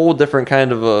has a whole different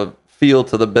kind of a feel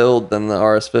to the build than the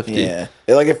RS50. Yeah,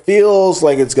 it feels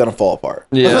like it's gonna fall apart.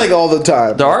 Yeah, like all the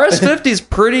time. The RS50 is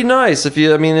pretty nice if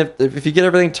you get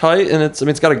everything tight, and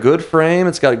it's got a good frame,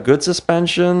 it's got a good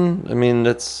suspension. I mean,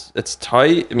 it's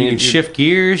tight. I mean, you can shift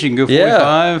gears. You can go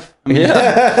 45.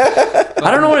 Yeah. I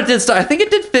don't know what it did stock. I think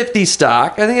it did 50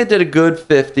 stock. I think it did a good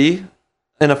 50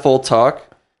 in a full tuck.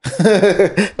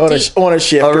 on a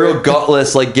shift, a real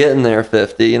gutless getting there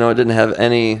 50. It didn't have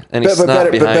any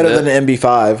snot behind it. But better than an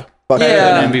MB5.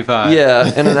 Yeah, an MB5.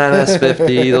 Yeah, and an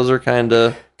NS50. Those are kind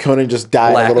of Conan just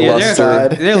died a little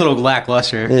outside. They're a little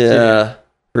lackluster. Yeah,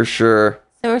 for sure.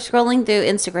 So we're scrolling through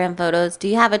Instagram photos. Do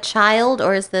you have a child,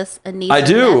 or is this a niece? I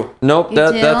do. Nope,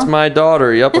 that's my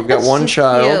daughter. Yep, I've got one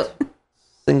child. Cute.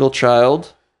 Single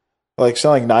child. Sound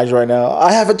like Nigel right now.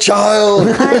 I have a child.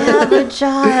 I have a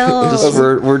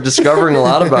child. We're discovering a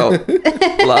lot about me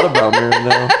right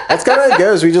now. That's kind of how it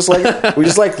goes. We just lurk at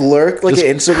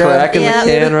Instagram, cracking the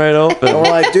can right open. And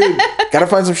we're like, dude, gotta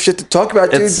find some shit to talk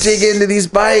about. Dude, dig into these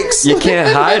bikes. You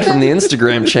can't hide from the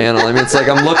Instagram channel. I mean, it's like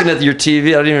I'm looking at your TV.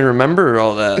 I don't even remember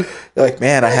all that. You're like,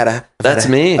 man, That's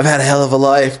me. I've had a hell of a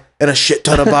life and a shit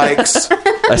ton of bikes.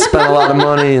 I spent a lot of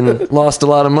money and lost a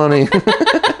lot of money.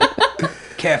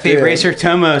 Cafe Racer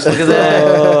Tomos. Look at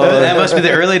that. That must be the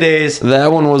early days.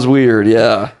 That one was weird,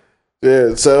 yeah.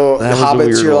 Yeah, so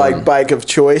Hobbit's your bike of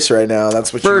choice right now.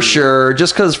 That's what for sure.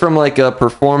 Just because from a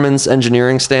performance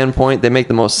engineering standpoint, they make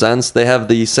the most sense. They have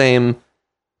the same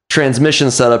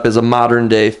transmission setup as a modern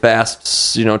day fast,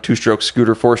 2-stroke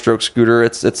scooter, 4-stroke scooter.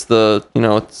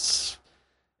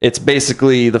 It's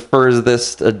basically the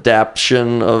furthest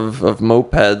adaptation of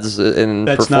mopeds in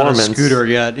That's performance. That's not a scooter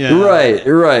yet. Yeah.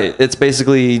 Right. It's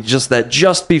basically just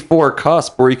before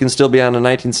cusp where you can still be on a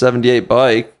 1978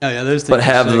 bike. Oh yeah, those things. But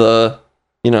have the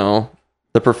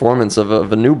performance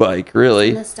of a new bike,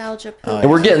 really. Nostalgia. And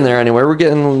we're getting there anyway. We're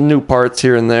getting new parts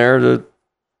here and there to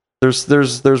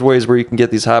there's ways where you can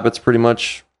get these hobbits pretty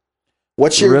much.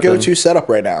 What's your ripping. go-to setup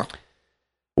right now?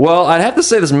 Well, I'd have to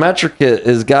say this Metric kit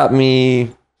has got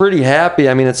me pretty happy.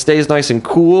 I mean, it stays nice and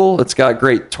cool. It's got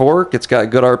great torque. It's got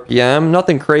good RPM.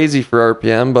 Nothing crazy for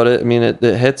RPM, but it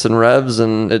hits and revs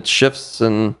and it shifts,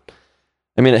 and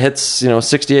I mean, it hits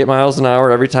 68 miles an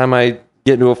hour every time I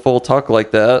get into a full tuck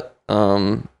like that.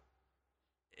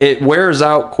 It wears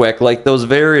out quick. Like those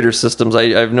variator systems,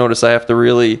 I've noticed I have to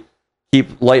really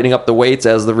keep lightening up the weights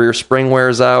as the rear spring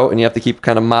wears out, and you have to keep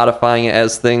kind of modifying it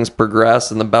as things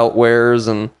progress and the belt wears.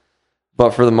 But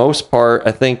for the most part,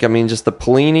 I think, just the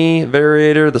Polini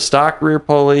variator, the stock rear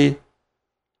pulley,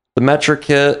 the Metric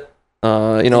kit,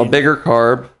 a bigger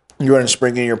carb. You running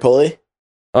spring in your pulley?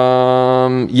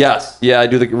 Yes. Yeah, I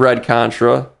do the red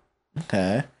Contra.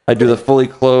 Okay. I do the fully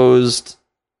closed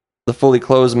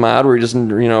mod where you just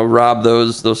rob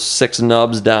those 6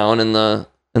 nubs down in the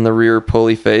rear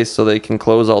pulley face so they can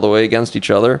close all the way against each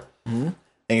other. Mm-hmm.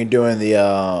 And you're doing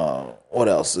the what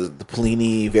else? The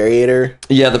Polini variator?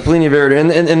 Yeah, the Polini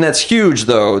variator, and that's huge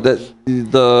though. That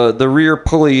the rear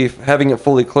pulley, having it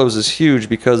fully closed, is huge,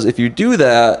 because if you do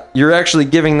that, you're actually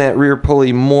giving that rear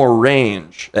pulley more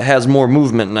range. It has more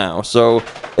movement now. So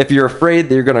if you're afraid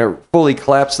that you're going to fully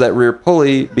collapse that rear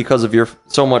pulley because of your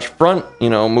so much front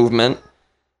movement,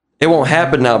 it won't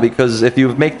happen now, because if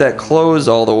you make that close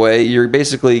all the way, you're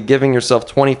basically giving yourself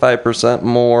 25%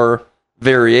 more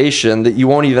variation that you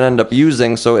won't even end up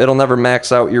using, so it'll never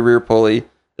max out your rear pulley.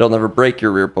 It'll never break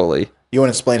your rear pulley. You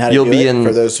want to explain how to do it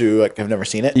for those who have never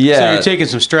seen it? Yeah. So you're taking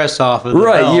some stress off of the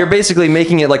right. belt. You're basically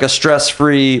making it like a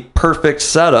stress-free, perfect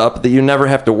setup that you never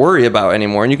have to worry about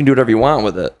anymore, and you can do whatever you want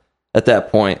with it at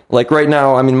that point. Like right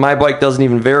now, my bike doesn't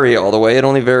even vary all the way. It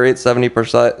only varies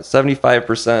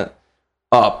 75%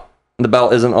 up. The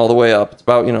belt isn't all the way up. It's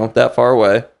about, that far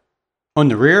away. On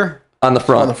the rear? On the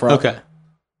front. On the front. Okay.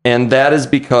 And that is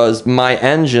because my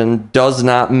engine does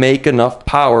not make enough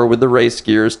power with the race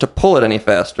gears to pull it any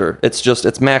faster. It's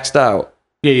maxed out.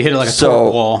 Yeah, you hit it like a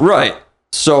torque wall. Right.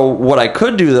 So what I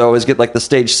could do, though, is get like the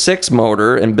stage 6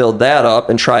 motor and build that up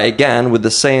and try again with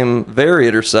the same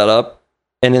variator setup.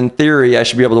 And in theory, I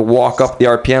should be able to walk up the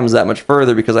RPMs that much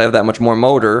further because I have that much more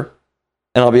motor.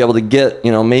 And I'll be able to get,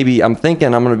 maybe I'm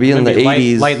thinking I'm going to be in the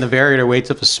 80s. Lighten the variator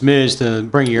weights up a smidge to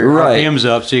bring your Right. RPMs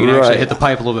up so you can actually hit the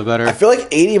pipe a little bit better. I feel like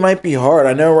 80 might be hard.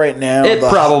 I know right now It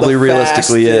probably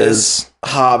realistically is.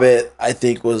 Hobbit, I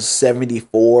think, was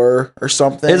 74 or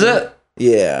something. Is it?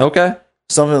 Yeah. Okay.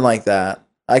 Something like that.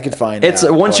 I could find It's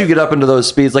out. once you get up into those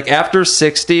speeds, like after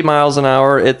 60 miles an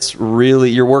hour, it's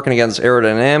really, you're working against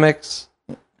aerodynamics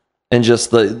and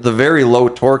just the very low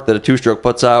torque that a 2-stroke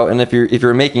puts out. And if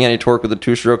you're making any torque with a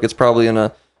 2-stroke, it's probably in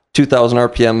a 2,000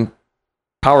 RPM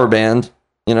power band,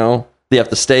 that you have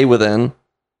to stay within.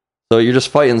 So you're just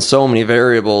fighting so many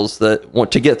variables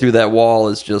that to get through that wall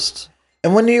is just.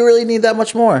 And when do you really need that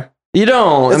much more? You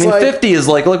don't. It's like 50 is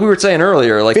like we were saying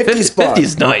earlier. Like 50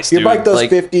 is nice. Your dude. bike does like,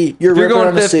 50. You're ripping going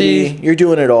around the 50, city. You're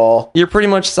doing it all. You're pretty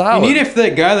much solid. You need it for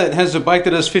that guy that has a bike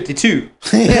that does 52.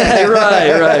 Yeah,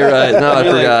 right.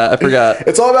 No, I forgot.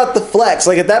 It's all about the flex.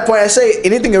 Like at that point, I say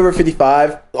anything over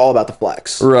 55, all about the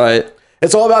flex. Right.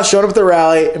 It's all about showing up at the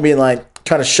rally and being like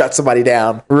trying to shut somebody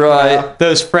down. Right.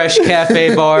 Those fresh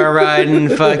cafe bar riding,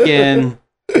 fucking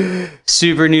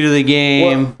super new to the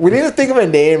game. Well, we need to think of a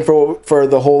name for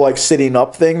the whole like sitting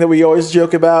up thing that we always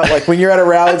joke about. Like when you're at a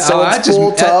rally, someone's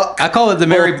full tuck. I call it the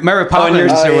Mary Poppins or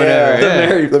Oh, whatever. The Yeah.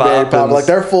 Mary The Mary Poppins. Poppins. Like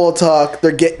they're full tuck.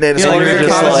 They're getting in. You know, So like you're Mary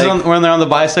just just Poppins like, when they're on the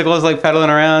bicycles, like pedaling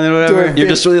around and whatever. Doing- You're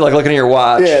just really like looking at your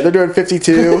watch. yeah, they're doing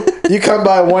 52. You come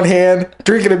by one hand,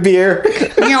 drinking a beer.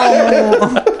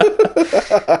 Yeah.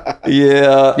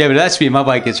 Yeah, but that speed, my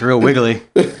bike gets real wiggly.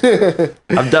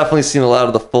 I've definitely seen a lot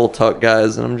of the full tuck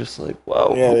guys, and I'm just like,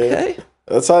 whoa, Yeah, okay.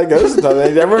 That's how it goes.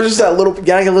 Everyone's just that little.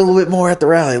 Gotta get a little bit more at the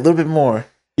rally. A little bit more.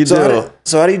 You do.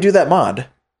 How do you do that mod?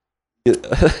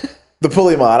 The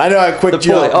pulley mod. I know I quick The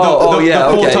pulley. jump. Yeah.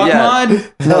 the full Okay. tuck Yeah. mod?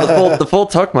 No, the full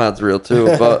tuck mod's real too.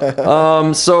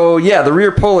 But so yeah, the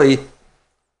rear pulley.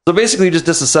 So basically, you just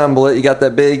disassemble it. You got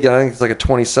that big, I think it's like a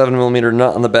 27 millimeter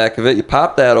nut on the back of it. You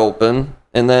pop that open,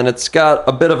 and then it's got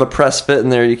a bit of a press fit in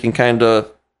there. You can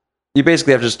you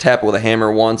basically have to just tap it with a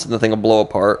hammer once, and the thing will blow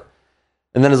apart.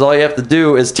 And then all you have to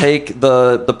do is take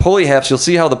the pulley halves. You'll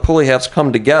see how the pulley halves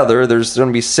come together. There's going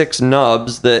to be 6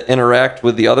 nubs that interact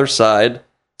with the other side,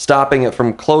 stopping it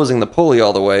from closing the pulley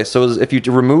all the way. So if you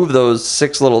remove those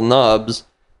 6 little nubs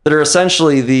that are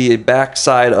essentially the back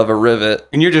side of a rivet,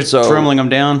 And you're just dremeling them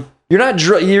down? you're not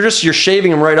you're shaving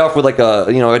them right off with like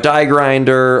a die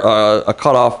grinder, a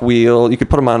cutoff wheel. You could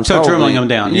put them on. So dremeling them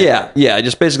down, Yeah,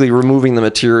 just basically removing the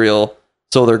material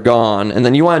so they're gone. And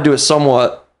then you want to do it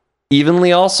somewhat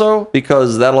evenly also,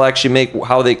 because that'll actually make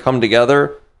how they come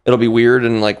together. It'll be weird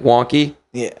and like wonky.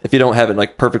 Yeah. If you don't have it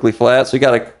like perfectly flat. So you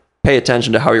got to pay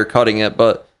attention to how you're cutting it.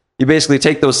 But you basically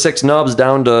take those 6 nubs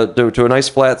down to a nice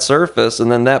flat surface,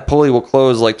 and then that pulley will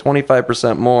close like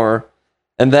 25% more.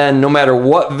 And then no matter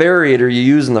what variator you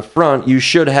use in the front, you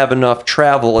should have enough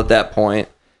travel at that point,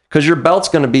 because your belt's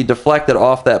going to be deflected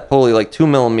off that pulley like 2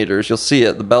 millimeters. You'll see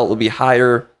it. The belt will be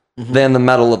higher than the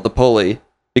metal of the pulley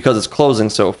because it's closing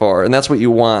so far. And that's what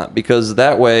you want, because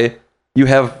that way you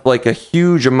have like a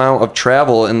huge amount of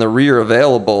travel in the rear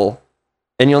available,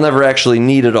 and you'll never actually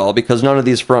need it all, because none of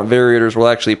these front variators will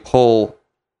actually pull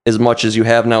as much as you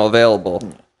have now available.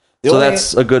 So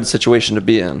that's a good situation to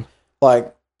be in.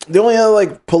 Like, the only other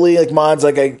like pulley like mods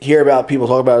like I hear about people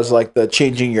talk about is like the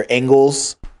changing your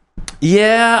angles.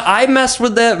 Yeah, I messed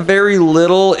with that very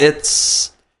little.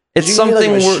 It's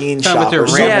something machine Talking shop with your or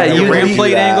something. ram, you your ram do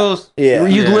plate that. angles. Yeah.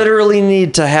 You literally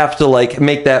need to have to like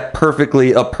make that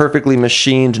a perfectly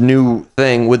machined new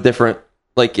thing with different,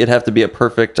 like it'd have to be a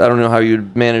perfect. I don't know how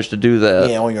you'd manage to do that.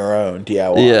 Yeah, on your own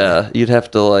DIY. Yeah, you'd have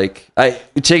to like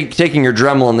taking your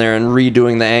Dremel in there and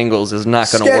redoing the angles is not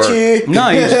going to work. Sketchy. No,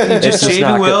 you just just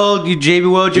not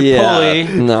JB weld your pulley.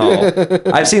 No,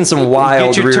 I've seen some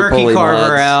wild Get your rear turkey pulley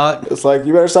carver mods. out. It's like,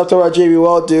 you better stop talking about JB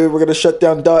Weld, dude. We're gonna shut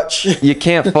down Dutch. You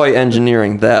can't fight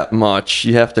engineering that much.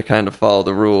 You have to kind of follow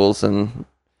the rules, and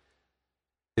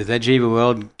Dude, that JB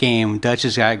Weld game Dutch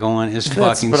has got going is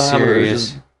fucking phenomenal. It's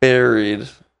serious. just buried.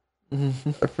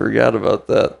 I forgot about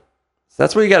that.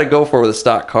 That's what you got to go for with a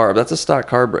stock carb. That's a stock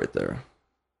carb right there.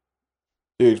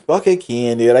 Dude, fucking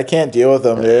Keen, dude. I can't deal with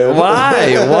them, dude.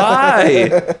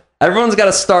 Why? Everyone's got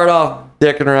to start off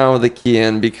dicking around with the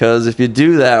Kian, because if you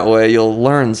do that way, you'll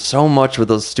learn so much with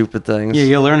those stupid things. Yeah,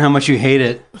 you'll learn how much you hate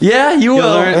it. Yeah, you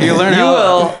will. You'll learn you how-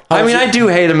 will. I mean, I do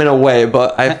hate them in a way,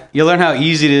 but You'll learn how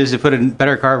easy it is to put a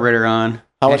better carburetor on.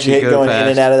 How much you hate going in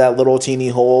and out of that little teeny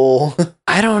hole.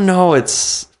 I don't know.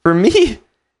 It's, for me,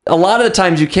 a lot of the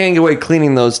times you can get away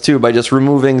cleaning those too by just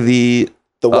removing the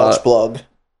Welch plug.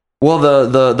 well,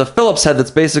 the Phillips head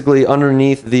that's basically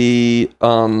underneath the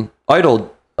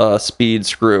idle speed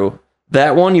screw.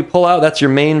 That one you pull out, that's your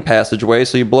main passageway.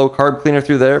 So you blow carb cleaner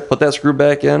through there, put that screw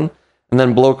back in, and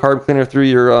then blow carb cleaner through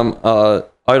your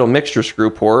idle mixture screw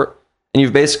port. And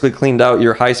you've basically cleaned out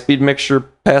your high-speed mixture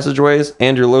passageways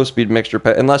and your low-speed mixture,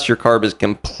 unless your carb is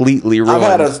completely ruined.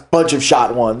 I've had a bunch of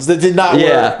shot ones that did not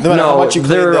yeah, work. No matter how much you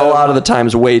they're clean a them. lot of the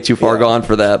times way too far gone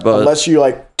for that. But Unless you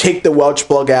like take the Welch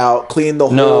plug out, clean the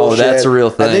whole No, that's shit, a real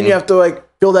and then thing. you have to like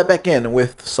fill that back in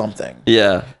with something.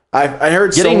 yeah, I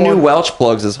heard getting someone, new Welch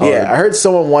plugs is hard. Yeah, I heard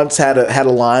someone once had a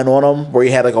line on them where he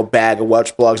had like a bag of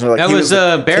Welch plugs. And they're like, That he was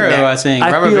the Barrow, connect. I think.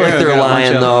 I Robert feel like Barrow they're got a bunch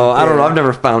lying of though. them. I don't know. I've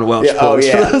never found Welch Yeah, oh plugs.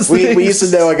 for yeah, those we things. used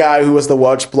to know a guy who was the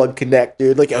Welch plug connect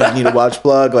dude. Like, oh, you need a Welch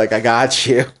plug? Like, I got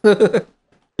you.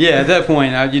 Yeah, at that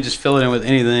point, you just fill it in with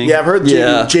anything. Yeah, I've heard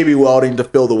Yeah. JB welding to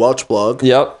fill the Welch plug.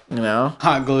 Yep. You know,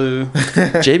 Hot glue.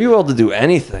 JB Weld to do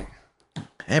anything.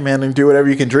 hey man, do whatever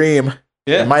you can dream.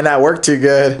 Yeah. It might not work too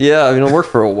good. Yeah, I mean, it'll work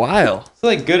for a while. It's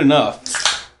like good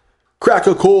enough. Crack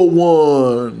a cold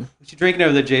one. What you drinking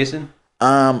over there, Jason?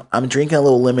 I'm drinking a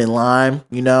little lemon lime.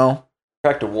 You know,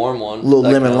 Cracked a warm one. little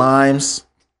That lemon counts. limes.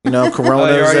 You know, Oh,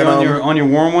 Coronas. you're already in on 'em. your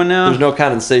warm one now? There's no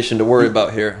condensation to worry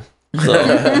about here. So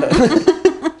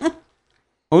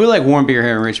Well, we like warm beer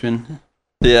here in Richmond.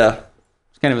 yeah,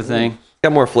 It's kind of a thing.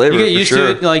 got more flavor. You get for used sure.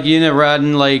 to it, like you end up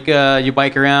riding, like you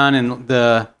bike around, and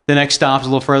the next stop's a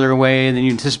little further away than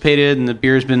you anticipated, and the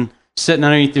beer's been sitting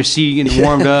underneath your seat getting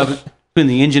warmed up, putting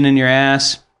the engine in your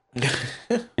ass,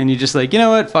 and you're just like, you know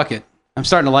what, fuck it, I'm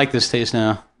starting to like this taste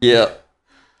now. Yeah.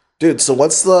 Dude, so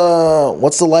what's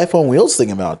the Life on Wheels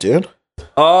thing about, dude?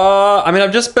 I mean,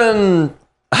 I've just been.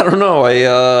 I don't know.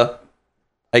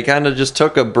 I kind of just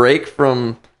took a break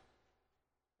from.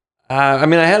 I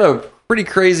mean, I had a pretty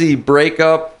crazy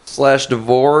breakup /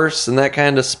 divorce, and that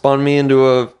kind of spun me into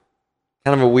a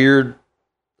kind of a weird.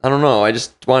 I don't know. I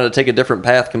just wanted to take a different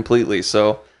path completely.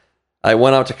 So I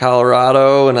went out to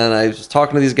Colorado, and then I was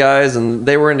talking to these guys, and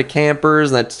they were into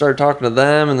campers, and I started talking to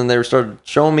them, and then they started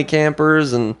showing me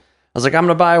campers, and I was like, I'm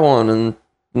gonna buy one, and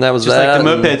that was Just that. like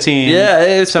the and- moped team. Yeah,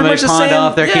 it's Somebody pretty much the pawned same.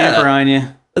 off their yeah, camper on you.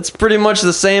 It's pretty much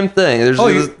the same thing. There's Oh,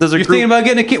 a you're group. thinking about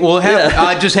getting a kit? Well, Yeah.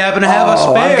 I just happen to have a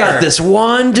Oh, spare. I got this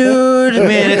one, dude.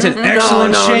 Man, it's an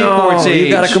excellent shape for its age.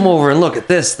 You got to come over and look at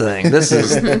this thing. This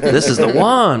is the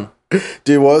one.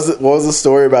 Dude, what was the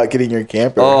story about getting your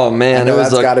camper? Oh I man, know it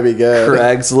was that's got to be good.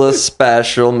 Craigslist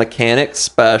special, mechanic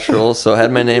special. So I had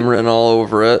my name written all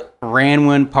over it.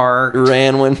 Ranwin Park.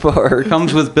 Ranwin Park.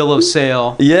 Comes with bill of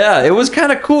sale. Yeah, it was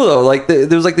kind of cool though. Like there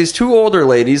was like these two older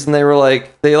ladies, and they were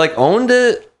like they like owned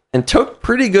it, and took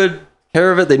pretty good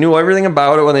care of it. They knew everything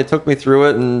about it when they took me through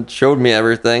it and showed me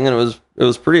everything, and it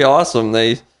was pretty awesome.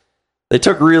 They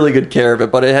took really good care of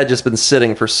it, but it had just been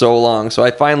sitting for so long. So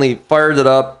I finally fired it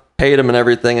up, paid them and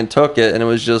everything, and took it, and it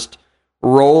was just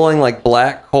rolling like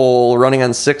black coal, running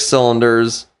on 6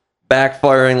 cylinders,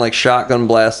 backfiring like shotgun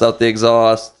blasts out the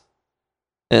exhaust.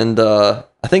 And I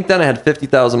think then I had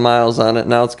 50,000 miles on it.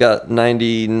 Now it's got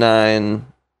 99.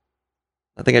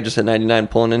 I think I just hit 99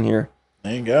 pulling in here.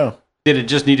 There you go. Did it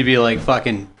just need to be like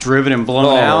fucking driven and blown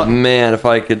Oh out? man, if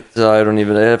I could, I don't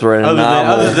even. I have to write a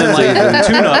novel. Other than like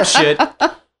tune-up shit.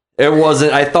 It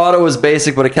wasn't. I thought it was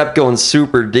basic, but it kept going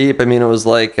super deep. I mean, it was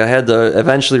like I had to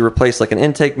eventually replace like an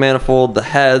intake manifold, the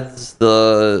heads,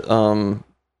 the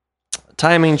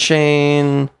timing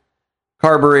chain,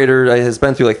 carburetor. I has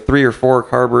been through like 3 or 4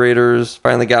 carburetors.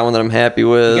 Finally got one that I'm happy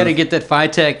with. You got to get that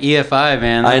Phytech EFI,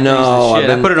 man. I know.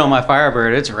 I put it on my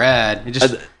Firebird. It's rad. It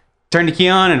just turn the key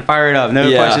on and fire it up. No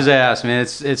questions asked, man.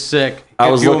 It's sick. I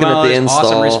was fuel looking at the mileage, install.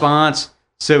 Awesome response.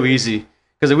 So easy.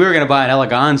 Because we were going to buy an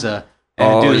Eleganza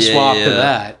and do the swap to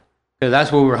that. Because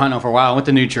that's what we were hunting for a while. I went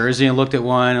to New Jersey and looked at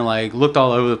one and like looked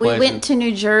all over the place. We went to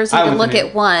New Jersey to look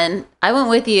at one. I went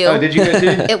with you. Oh, did you go too?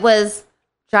 It was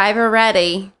driver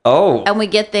ready. Oh. And we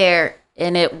get there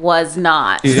and it was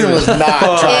not. It was not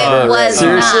driver It was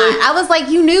Seriously? not. I was like,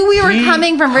 you knew we were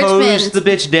coming from Richmond. Hosed the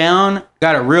bitch down,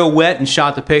 got it real wet, and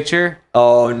shot the picture.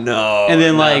 Oh no! And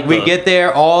then like we get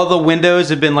there, all the windows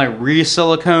have been like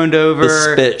re-siliconed over.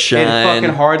 The spit shine. It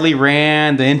fucking hardly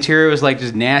ran. The interior was like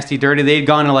just nasty, dirty. They'd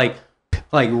gone to like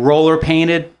roller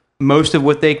painted most of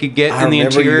what they could get I in the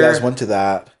remember interior. you guys went to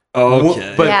that.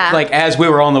 Okay. But Yeah. like as we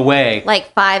were on the way,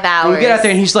 Like 5 hours. and we get out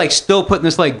there and he's like still putting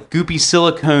this like goopy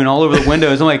silicone all over the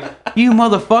windows. I'm like, you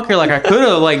motherfucker! Like I could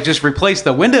have like just replaced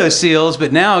the window seals,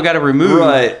 but now I got to remove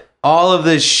all of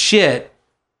this shit.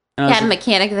 And I was had a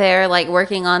mechanic there, like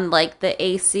working on like the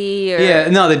AC or Yeah,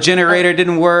 no, the generator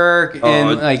didn't work,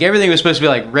 and like everything was supposed to be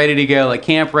like ready to go, like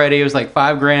camp ready. It was like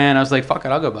 $5,000. I was like, "Fuck it,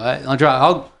 I'll go buy it. I'll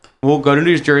drive. We'll go to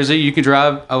New Jersey. You can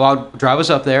drive. I'll drive us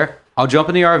up there. I'll jump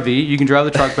in the RV. You can drive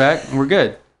the truck back, and we're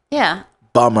good." Yeah.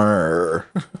 Bummer.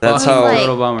 That's Well, how like,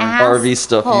 little bummer. RV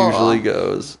stuff asshole. usually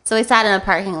goes. So we sat in a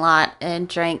parking lot and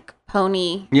drank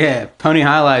Pony. Yeah, Pony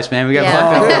Highlights, man. We got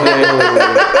Yeah. fucked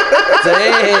up.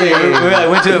 Dang. We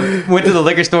like, went to the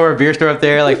liquor store, beer store up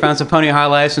there. Like found some Pony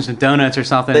Highlights and some donuts or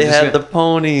something. They Just had got- the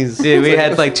ponies. Dude, we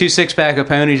had like 2 6-pack of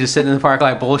ponies just sitting in the park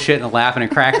like bullshitting and laughing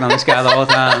and cracking on this guy the whole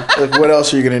time. Like, what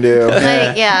else are you gonna do?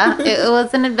 Like, yeah, it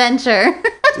was an adventure.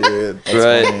 Dude, that's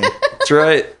Right. funny. That's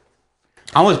right.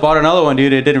 I almost bought another one,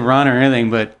 dude. It didn't run or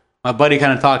anything, but my buddy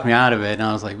kind of talked me out of it, and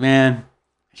I was like, man,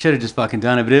 I should have just fucking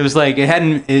done it. But it was like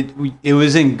it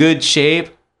was in good shape.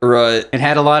 Right. It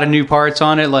had a lot of new parts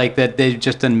on it, like that they've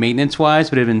just done maintenance wise,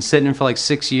 but it had been sitting for like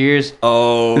 6 years.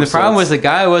 Oh. And the so problem was it's- the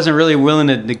guy wasn't really willing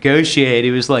to negotiate.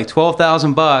 He was like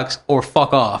 $12,000 or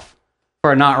fuck off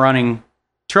for a not running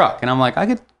truck. And I'm like, I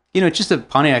could, it's just a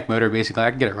Pontiac motor basically. I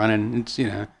could get it running. It's get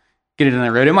it on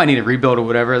the road. It might need a rebuild or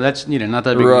whatever. That's not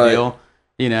that big of a Right. deal.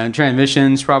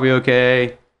 Transmission's probably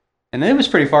okay. And it was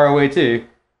pretty far away too.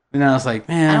 And I was like,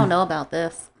 man, I don't know about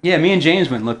this. Yeah, me and James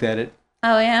went and looked at it.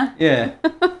 Oh yeah. Yeah.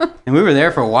 And we were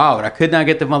there for a while, but I could not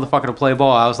get the motherfucker to play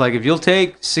ball. I was like, if you'll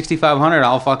take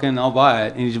 $6,500, I'll buy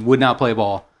it. And he just would not play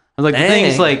ball. I was like, the thing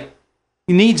is like,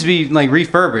 it needs to be like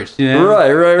refurbished, Right, And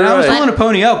I was right. willing to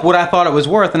pony up what I thought it was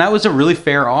worth, and that was a really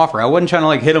fair offer. I wasn't trying to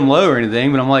like hit him low or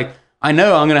anything, but I'm like, I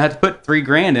know I'm gonna have to put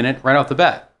 $3,000 in it right off the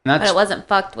bat. And But it wasn't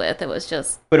fucked with. It was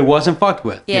just but it wasn't fucked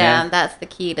with. yeah. That's the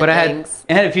key to But things.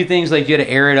 it had a few things like you had to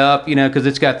air it up, because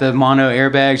it's got the mono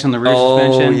airbags on the rear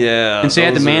suspension. yeah, And so you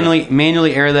had to those are-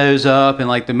 manually air those up, and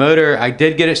like the motor, I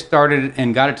did get it started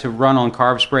and got it to run on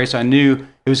carb spray, so I knew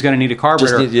it was going to need a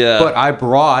carburetor. yeah. But I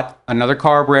brought another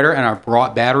carburetor and I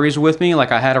brought batteries with me.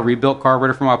 Like I had a rebuilt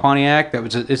carburetor for my Pontiac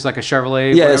it's like a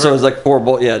Chevrolet. Yeah, whatever. so it was like 4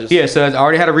 bolts. Yeah, just Yeah, so I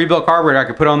already had a rebuilt carburetor I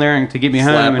could put on there and to get me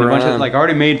home, Slap and a bunch of around. like I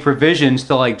already made provisions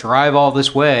to like drive all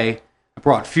this way. I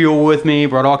brought fuel with me,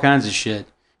 brought all kinds of shit.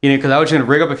 Because I was going to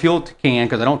rig up a fuel can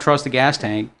because I don't trust the gas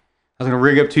tank. I was going to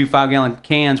rig up 2 5-gallon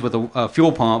cans with a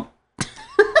fuel pump.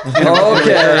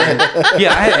 okay. Yeah,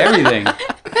 I had everything.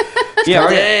 Yeah,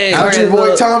 Dang. How's your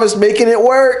boy Thomas making it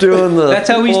work? Doing the that's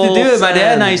how we used to do it. My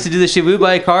dad and I full used to do this shit. We would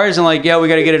buy cars and like, yeah, we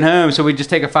got to get it home. So we just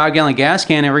take a 5-gallon gas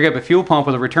can and rig up a fuel pump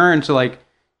with a return. So like,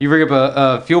 you rig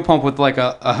up a fuel pump with like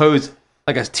a hose,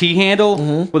 like a T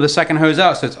handle with a second hose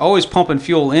out. So it's always pumping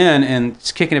fuel in and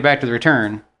it's kicking it back to the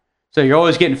return. So you're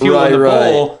always getting fuel in the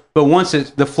bowl. But once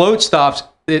the float stops,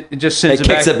 it just sends It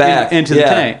kicks it back into the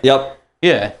tank. Yep.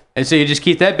 Yeah. And so you just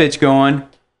keep that bitch going.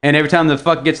 And every time the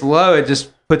fuck gets low, it just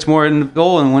puts more in the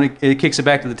bowl, and when it kicks it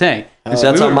back to the tank. And so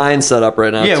That's we how would- mine's set up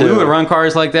right now. Yeah, too. we would run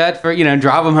cars like that for,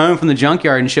 drive them home from the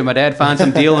junkyard and shit. My dad finds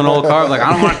some deal in an old car. Like,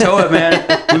 I don't want to tow it, man.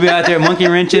 We'd be out there monkey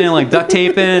wrenching and like duct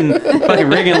taping and fucking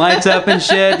rigging lights up and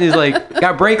shit. And he's like,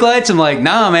 got brake lights? I'm like,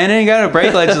 nah, man, it ain't got no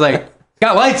brake lights. He's like,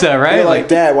 got lights though, right? You're like,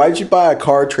 Dad, why'd you buy a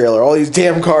car trailer? All these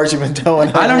damn cars you've been towing.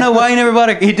 I don't know why he never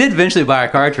bought he did eventually buy a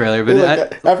car trailer,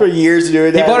 but After years of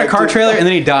doing he that, bought a like, car dude, trailer and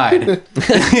then he died.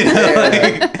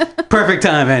 Like, perfect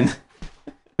timing.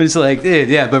 But it's like, dude,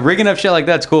 yeah, but rigging up shit like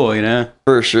that's cool,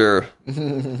 For sure.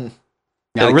 Yeah,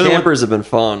 The I really campers have been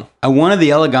fun. I wanted the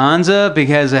Eleganza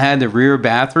because it had the rear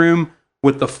bathroom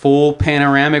with the full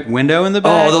panoramic window in the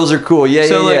back. Oh, those are cool. Yeah,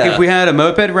 So, yeah, yeah. if we had a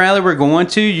moped rally we're going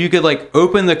to, you could, like,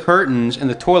 open the curtains and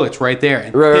the toilet's right there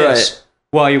and Right, piss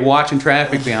while you're watching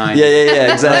traffic behind you.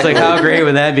 yeah, It's exactly. like, how great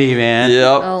would that be, man?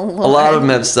 Yep. Oh, A lot of Lord. them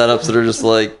have setups that are just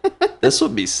like, this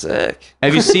would be sick.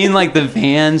 Have you seen, like, the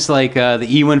vans, like, the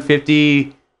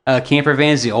E150 camper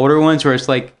vans, the older ones, where it's,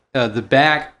 like, the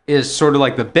back is sort of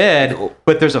like the bed,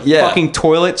 but there's a Yeah. fucking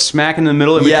toilet smack in the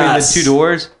middle of between Yes. the two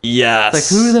doors? Yes. Like,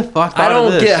 who the fuck I thought of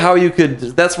don't this? get how you could.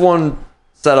 That's one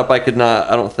setup I could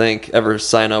not, I don't think, ever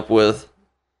sign up with.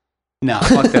 No,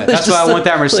 fuck that. That's why I want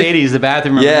that Mercedes, the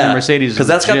bathroom in Yeah. the Mercedes. Because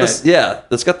that's got this,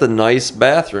 that's got the nice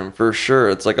bathroom for sure.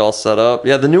 It's like all set up.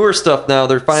 Yeah, the newer stuff now,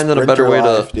 they're finding a better Sprinter way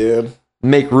life, to dude.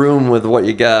 make room with what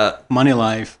you got. money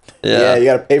life. Yeah, you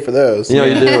got to pay for those. You know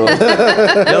you do.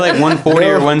 They're like 140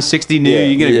 or 160 new. Yeah.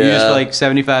 You get a used Yeah. for like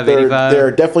 75, there 85. are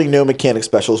definitely no mechanic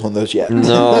specials on those yet.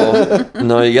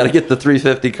 No, you got to get the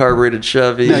 350 carbureted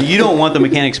Chevy. No, you don't want the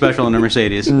mechanic special in the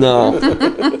Mercedes. No.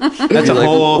 That's a Like,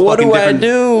 whole what fucking do I different.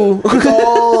 do? It's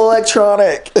all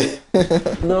electronic.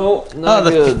 No, Oh, not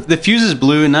good. the fuse is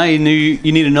blue, and now you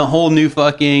need a whole new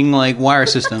fucking like wire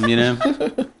system.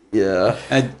 Yeah.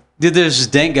 There's this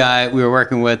dent guy we were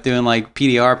working with doing like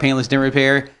PDR, paintless dent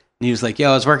repair, and he was like, "Yo,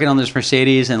 I was working on this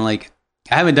Mercedes, and like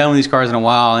I haven't done one of these cars in a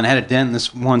while, and I had a dent in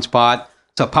this one spot,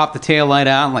 so I popped the tail light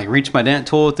out and like reached my dent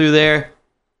tool through there,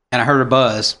 and I heard a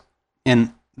buzz,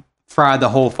 and fried the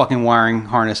whole fucking wiring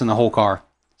harness in the whole car.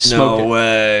 Smoked it.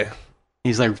 way.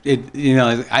 He's like,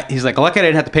 he's like, lucky I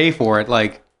didn't have to pay for it.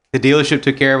 Like the dealership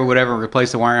took care of it, whatever,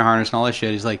 replaced the wiring harness and all that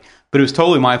shit. He's like, but it was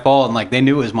totally my fault, and like they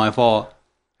knew it was my fault.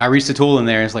 I reached the tool in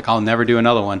there. It's like, I'll never do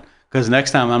another one because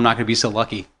next time I'm not going to be so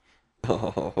lucky. Can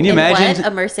you In imagine?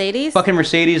 what? A Mercedes? Fucking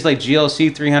Mercedes, like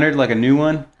GLC 300, like a new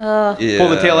one. Yeah. Pull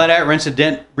the tail light out, reach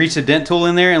the dent tool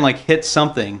in there, and like hit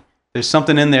something. There's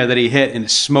something in there that he hit, and it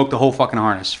smoked the whole fucking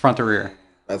harness, front to rear.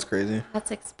 That's crazy. That's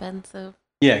expensive.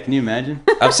 Yeah, can you imagine?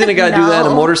 I've seen a guy do that in a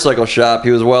No. motorcycle shop. He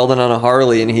was welding on a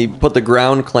Harley, and he put the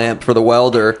ground clamp for the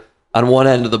welder on one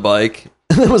end of the bike.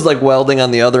 It was like welding on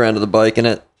the other end of the bike, and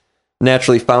it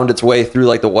naturally found its way through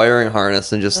like the wiring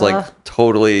harness and just like Ugh.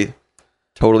 totally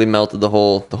melted the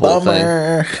whole thing.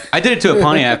 Bummer. I did it to a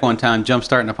Pontiac one time, jump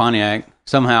starting a Pontiac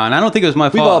somehow, and I don't think it was my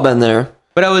We've all fault. been there.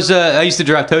 But I used to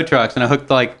drive tow trucks, and I hooked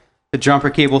like the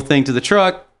jumper cable thing to the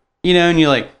truck, and you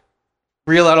like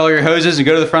reel out all your hoses and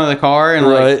go to the front of the car, and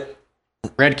like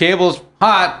Right. red cable's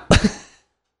hot.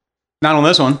 Not on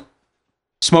this one.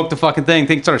 Smoked the fucking thing.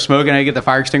 Thing started smoking. I get the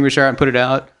fire extinguisher out and put it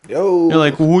out. Yo. They're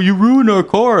like, "Well, you ruined our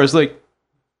car." I was like,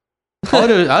 I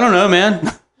don't know, man.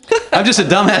 I'm just a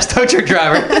dumbass tow truck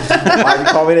driver. Why'd you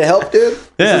call me to help, dude?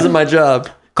 This Yeah. isn't my job.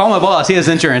 Call my boss. He has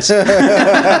insurance.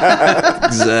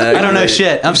 Exactly. I don't know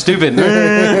shit. I'm stupid.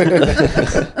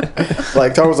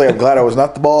 Like, Tom was like, I'm glad I was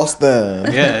not the boss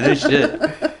then. Yeah, no shit.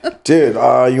 Dude,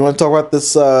 you want to talk about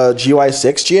this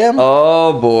GY6 GM?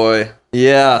 Oh boy.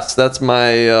 Yes, that's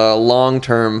my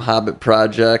long-term Hobbit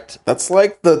project. That's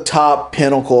like the top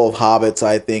pinnacle of Hobbits,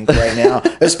 I think, right now.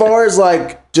 As far as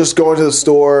like just going to the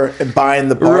store and buying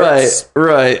the parts,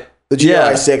 Right. the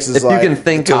GY6 is if like you can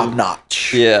think top of,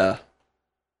 notch. Yeah.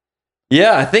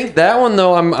 Yeah, I think that one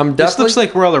though. I'm This definitely looks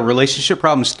like where all the relationship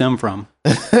problems stem from.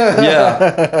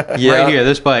 yeah. Right here,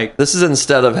 this bike. This is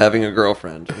instead of having a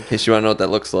girlfriend. In case you want to know what that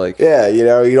looks like. Yeah, you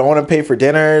know, you don't want to pay for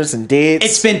dinners and dates.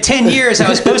 It's been 10 years. I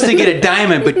was supposed to get a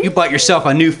diamond, but you bought yourself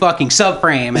a new fucking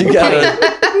subframe. And You got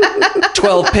a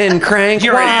 12-pin crank.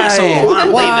 You're an asshole.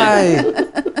 I'm Why?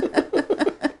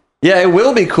 Yeah, it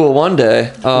will be cool one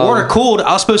day. water cooled.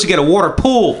 I was supposed to get a water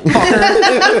pool.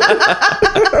 Fucker.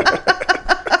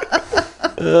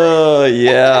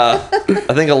 Yeah.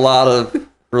 I think a lot of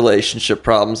relationship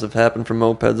problems have happened from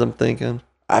mopeds, I'm thinking.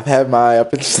 I've had my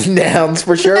up and downs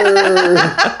for sure. They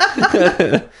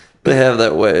have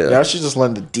that way. Now I should just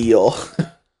learn the deal.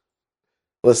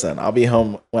 Listen, I'll be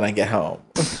home when I get home.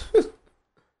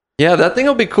 Yeah, that thing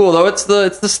will be cool though. It's the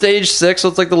stage 6, so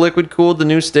it's like the liquid cooled, the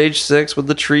new stage 6 with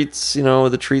the treats,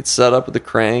 with the treats set up with the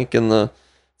crank and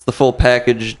it's the full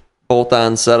package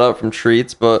bolt-on setup from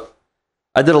Treats, but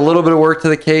I did a little bit of work to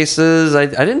the cases. I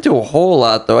didn't do a whole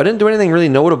lot, though. I didn't do anything really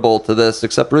notable to this,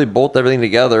 except really bolt everything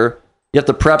together. You have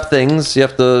to prep things. You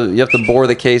have to bore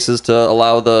the cases to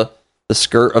allow the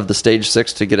skirt of the Stage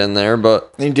 6 to get in there.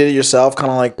 But And you did it yourself,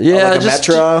 kind of like yeah, like a just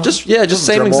Metra. just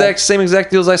same Dremel.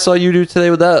 exact deals I saw you do today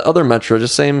with that other Metra.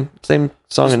 Just same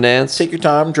song and dance. Take your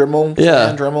time, Dremel.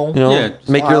 Yeah. Dremel. You know, Yeah,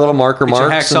 make your little marker Get your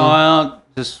marks hacksaw and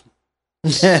out. Just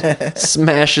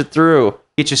smash it through.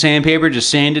 get your sandpaper. Just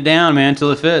sand it down, man,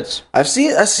 until it fits. I've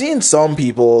seen some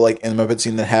people like in the moped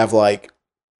scene that have like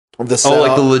the Oh, setup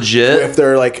like the legit. if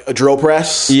they're like a drill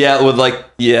press. Yeah, with like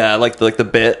the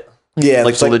bit, Yeah,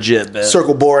 like just, the legit bit.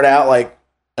 circle board out like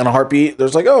in a heartbeat.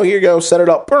 There's like, oh, here you go, set it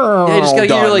up. Yeah, you just gotta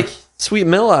get your Done. like sweet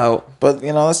mill out. But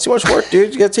you know that's too much work,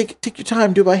 dude. You gotta take your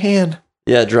time, do it by hand.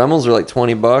 Yeah, Dremels are like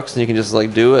 $20, and you can just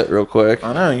like do it real quick.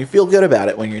 I know you feel good about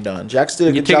it when you're done. Jax did a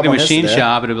You good take job it to a on this machine today.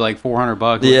 shop, it'd be like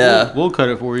 $400. Yeah. we'll cut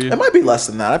it for you. It might be less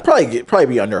than that. I'd probably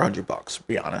be under $100. To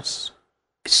be honest.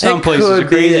 Some It places could are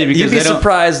crazy You'd because be they don't.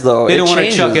 surprised though. they It don't wanna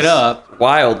chuck changes it up.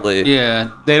 wildly. Yeah,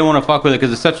 they don't want to fuck with it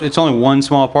because it's only one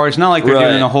small part. It's not like they're Right.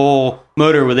 doing a whole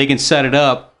motor where they can set it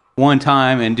up one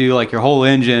time and do like your whole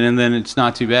engine, and then it's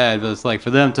not too bad. But it's like for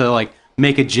them to like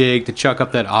make a jig to chuck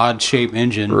up that odd shaped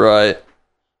engine. Right.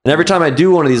 And every time I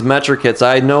do one of these Metra kits,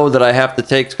 I know that I have to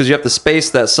take, because you have to space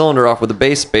that cylinder off with a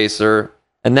base spacer,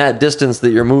 and that distance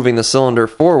that you're moving the cylinder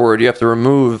forward, you have to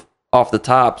remove off the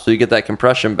top so you get that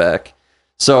compression back.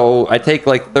 So I take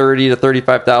like 30 to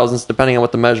 35 thousandths, depending on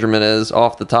what the measurement is,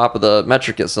 off the top of the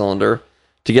Metra kit cylinder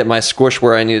to get my squish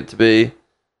where I need it to be.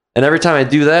 And every time I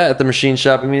do that at the machine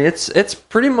shop, I mean, it's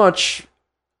pretty much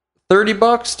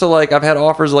 $30 to like, I've had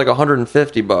offers of like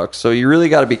 $150. So you really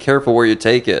got to be careful where you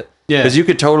take it. Yeah. Because you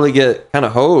could totally get kind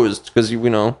of hosed because you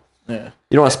know Yeah.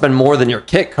 you don't want to spend more than your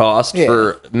kit cost Yeah.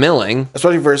 for milling.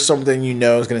 Especially for something you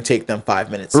know is going to take them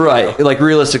 5 minutes. to Right. do. Like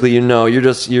realistically,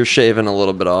 you're shaving a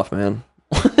little bit off, man.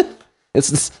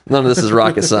 It's none of this is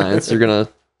rocket science. You're gonna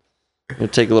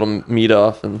take a little meat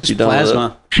off and be done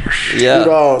Plasma. with it. Yeah.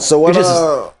 Dude, so what? We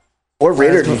just- What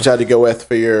radiator did you decide to go with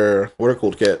for your water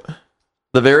cooled kit?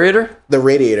 The variator? The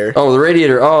radiator. Oh, the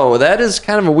radiator. Oh, that is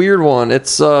kind of a weird one.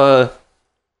 It's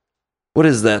what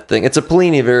is that thing? It's a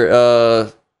Polini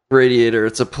radiator.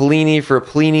 It's a Polini for a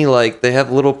Polini. Like they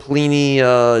have little Polini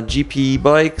GP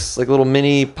bikes, like little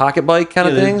mini pocket bike kind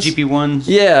of things. GP ones.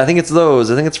 Yeah, I think it's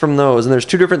those. I think it's from those. And there's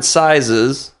two different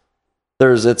sizes.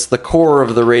 It's the core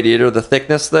of the radiator, the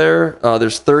thickness there.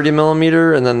 There's 30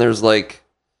 millimeter, and then there's like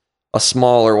a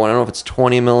smaller one. I don't know if it's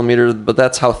 20 millimeter, but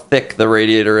that's how thick the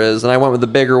radiator is. And I went with the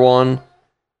bigger one.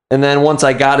 And then once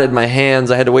I got it in my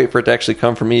hands, I had to wait for it to actually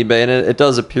come from eBay, and it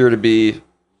does appear to be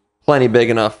plenty big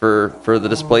enough for the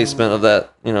displacement of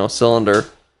that cylinder.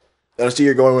 So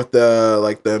you're going with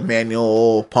the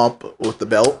manual pump with the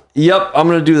belt. Yep, I'm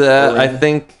gonna do that. I Really?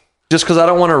 think just because I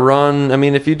don't want to run. I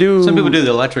mean, if you do, Some people do the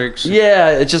electrics.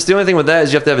 Yeah, it's just the only thing with that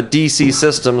is you have to have a DC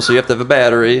system, so you have to have a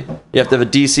battery. You have to have a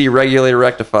DC regulator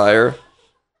rectifier,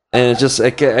 and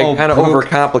it kind of poke.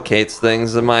 overcomplicates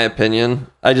things, in my opinion.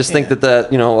 I just think that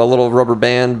a little rubber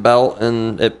band belt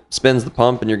and it spins the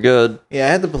pump and you're good. Yeah, I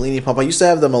had the Polini pump. I used to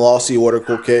have the Malossi water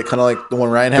cool kit, kind of like the one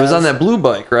Ryan has. It was on that blue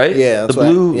bike, right? Yeah, the that's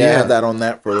blue. I had that on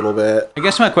that for a little bit. I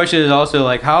guess my question is also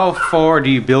like, how far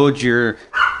do you build your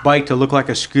bike to look like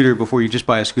a scooter before you just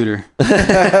buy a scooter?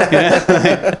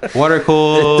 Water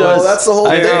cooled. It does. Well, that's the whole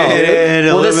thing.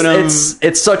 Well,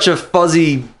 it's such a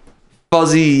fuzzy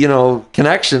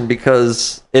connection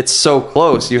because it's so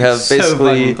close. You have So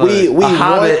basically fucking close. We a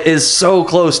Hobbit want, is so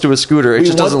close to a scooter. It we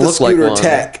just want doesn't the look like scooter one.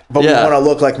 tech, but Yeah. we want to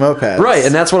look like mopeds. Right,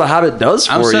 and that's what a Hobbit does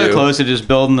for I'm so you. close to just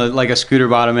building like a scooter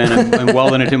bottom in and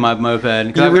welding it to my moped. Because You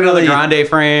I've got really- another Grande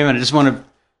frame, and I just want to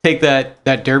take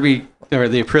that Derby or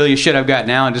the Aprilia shit I've got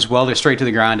now and just weld it straight to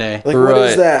the Grande. Like, what Right.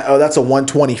 is that? Oh, that's a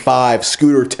 125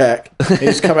 scooter tech. They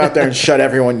just come out there and shut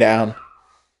everyone down.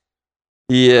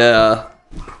 Yeah,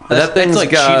 that thing's That's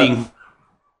like got, cheating.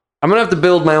 I'm gonna have to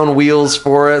build my own wheels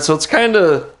for it, so it's kind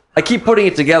of. I keep putting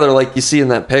it together like you see in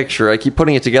that picture. I keep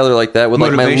putting it together like that with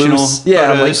like my Motivational loose. Yeah, I'm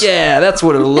like, photos. yeah, that's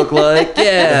what it'll look like.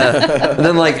 Yeah, and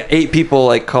then like 8 people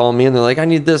like call me and they're like, I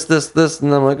need this,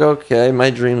 and I'm like, okay, my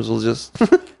dreams will just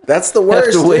That's the have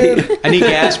worst, to wait. dude. I need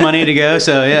gas money to go,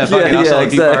 so yeah, fuck it, I'll yeah, sell a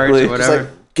few parts exactly. or It's whatever. like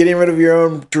getting rid of your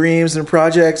own dreams and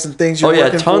projects and things you're Oh, yeah,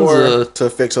 working tons for of- to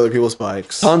fix other people's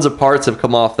bikes. Tons of parts have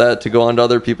come off that to go onto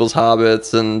other people's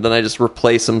Hobbits, and then I just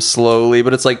replace them slowly.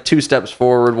 But it's like 2 steps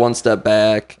forward, 1 step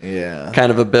back. Yeah.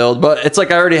 Kind of a build. But it's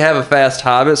like I already have a fast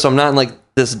Hobbit, so I'm not in like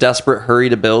this desperate hurry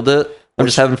to build it. I'm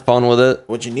just having fun with it.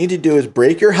 What you need to do is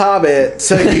break your Hobbit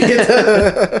so you get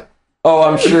the... Oh,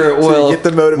 I'm sure it So will. you get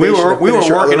the motivation. We were to finish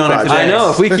your working other on it projects. today. I know.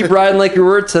 If we keep riding like we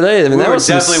were today, I mean, We that were was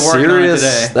some definitely working on it serious.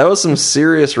 today. That was some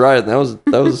serious riding. That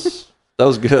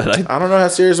was good. I don't know how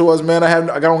serious it was, man.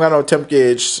 I don't got no temp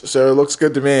gauge, so it looks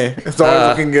good to me. It's always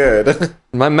looking good.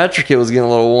 My metric kit was getting a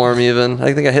little warm. Even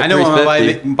I think I hit. I know when my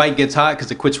 350. bike gets hot because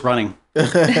it quits running. Yeah,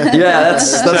 that's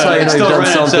So how you know it's you've still done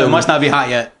running, so it something. must not be hot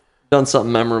yet. Done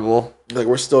something memorable. Like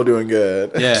we're still doing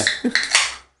good. Yeah.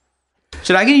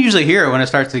 Shit, I can usually hear it when it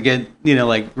starts to get,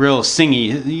 like real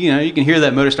singy. You can hear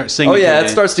that motor start singing. Oh yeah, today. it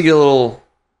starts to get a little.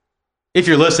 If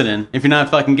you're listening, if you're not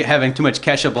fucking having too much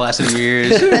ketchup blasted in your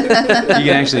ears, you can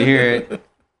actually hear it.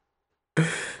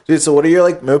 Dude, so what are your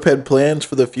like moped plans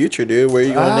for the future, dude? Where are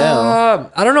you going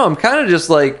now? I don't know. I'm kind of just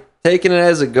like taking it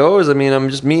as it goes. I mean, I'm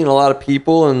just meeting a lot of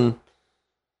people and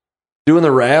doing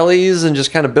the rallies and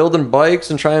just kind of building bikes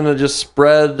and trying to just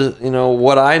spread,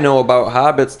 what I know about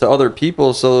Hobbits to other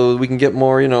people so we can get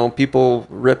more, people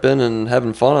ripping and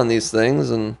having fun on these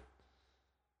things. And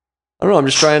I don't know. I'm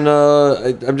just trying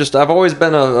to. I've always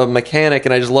been a mechanic,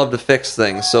 and I just love to fix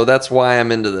things. So that's why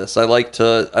I'm into this. I like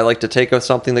to take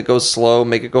something that goes slow,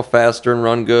 make it go faster, and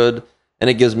run good, and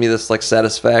it gives me this like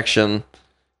satisfaction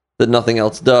that nothing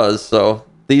else does. So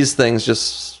these things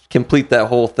just complete that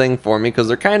whole thing for me because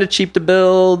they're kind of cheap to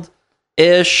build,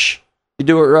 ish. You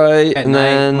do it right, At and night,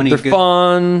 then when you they're get-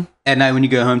 fun. At night when you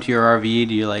go home to your RV,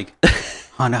 do you like,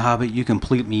 Honda Hobbit, you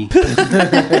complete me.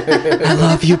 I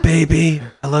love you, baby.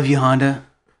 I love you, Honda.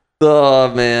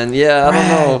 Oh man, yeah. I don't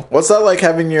know. What's that like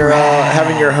having your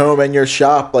home and your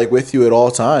shop like with you at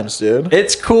all times, dude?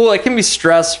 It's cool. It can be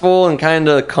stressful and kind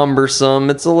of cumbersome.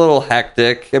 It's a little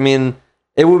hectic. I mean,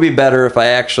 it would be better if I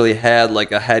actually had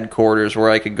like a headquarters where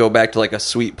I could go back to like a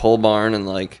sweet pole barn and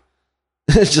like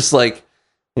just like,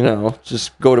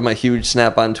 just go to my huge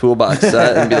Snap-on toolbox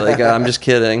set and be like, I'm just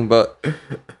kidding. But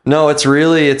no, it's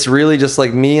really just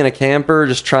like me and a camper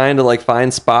just trying to like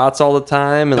find spots all the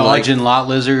time and Dodging lot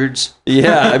lizards.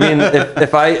 yeah, I mean,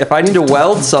 if I need to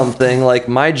weld something, like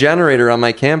my generator on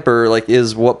my camper, like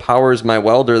is what powers my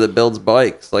welder that builds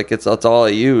bikes. Like it's all I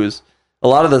use. A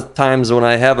lot of the times when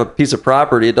I have a piece of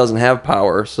property, it doesn't have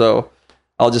power, so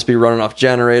I'll just be running off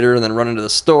generator and then running to the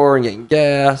store and getting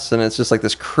gas, and it's just like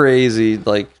this crazy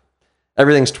like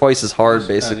everything's twice as hard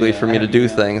basically for me to do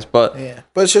things. But Yeah,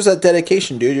 but it's just that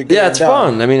dedication, dude. You're getting yeah, it's it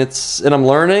done. fun. I mean, and I'm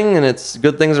learning, and it's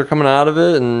good things are coming out of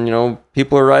it, and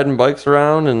people are riding bikes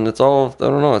around, and it's all I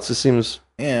don't know. It just seems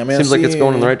Yeah, I mean, seems like it's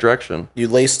going in the right direction. You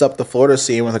laced up the Florida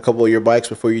scene with a couple of your bikes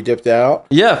before you dipped out.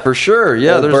 Yeah, for sure.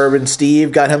 Yeah, Old Bourbon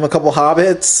Steve got him a couple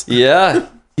Hobbits. yeah.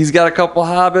 He's got a couple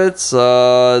Hobbits.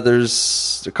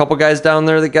 There's a couple guys down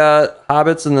there that got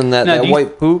Hobbits, and then Now, that do you-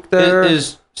 white Pook there.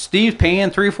 Is Steve paying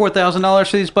 $3,000-$4,000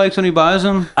 for these bikes when he buys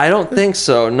them? I don't think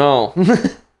so. No.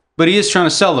 But he is trying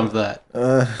to sell them for that.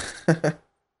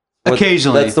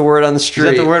 Occasionally. That's the word on the Is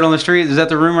street. that the word on the street? Is that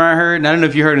the rumor I heard? And I don't know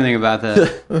if you heard anything about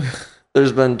that.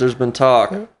 There's been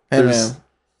talk. Hey, There's- man.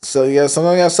 So you got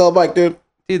something got to sell a bike, dude.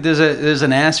 Dude, there's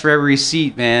an ass for every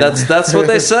seat, man. That's what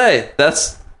they say.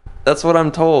 That's what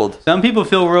I'm told. Some people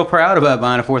feel real proud about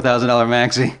buying a $4,000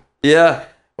 maxi. Yeah.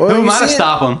 Well, Who you am I to see it-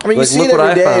 stop 'em? I mean, you Like, see look it what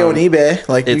every I day found. on eBay.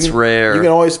 Like It's rare. You can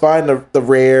always find the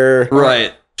rare,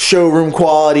 Right. showroom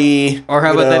quality. Or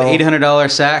how you about that know.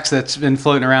 $800 Saks that's been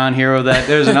floating around here? Or that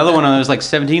there's another one on those like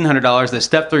 $1,700, that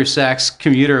step-through Saks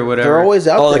commuter or whatever. They're always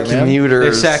out All there, the man. Like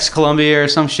commuters. Saks Columbia or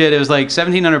some shit. It was like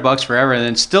 $1,700 forever, and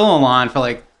then still online for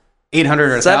like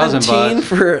 $800 or $1,000 $17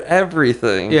 for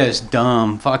everything. Yeah, it's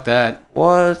dumb. Fuck that.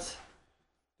 What?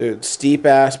 Dude, steep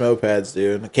ass mopeds,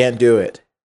 dude. I can't do it.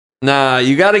 Nah,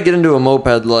 you got to get into a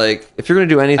moped. Like, if you're gonna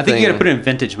do anything, I think you got to put it in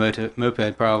vintage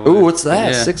moped, probably. Ooh, what's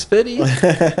that? Yeah.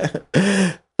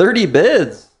 650? 30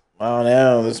 bids. I don't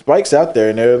know. There's bikes out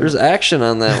there, dude. There's action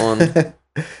on that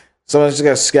one. Someone's just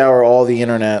got to scour all the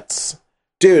internets.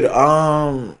 Dude,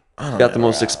 I don't Got the know.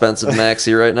 most expensive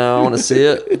maxi right now. I want to see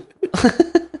it.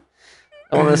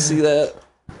 I want to see that.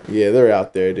 Yeah, they're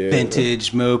out there, dude.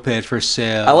 Vintage moped for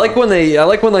sale. I like when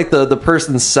like the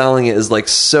person selling it is like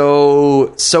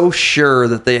so sure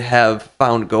that they have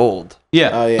found gold. Yeah.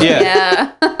 Oh, yeah.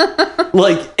 Yeah.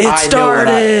 Like it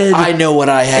started. I know what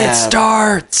I have. It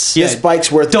starts. This bike's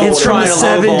worth Don't It's try from to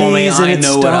the lowball me. 70s and I it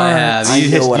know what I have. starts.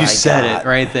 You, I know what you I said got. it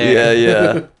right there.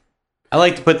 Yeah, yeah. I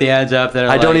like to put the ads up that are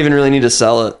I don't like, even really need to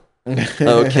sell it.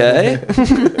 Okay.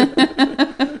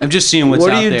 I'm just seeing what's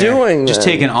What are out you there. doing, Just then?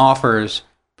 taking offers.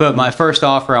 But my first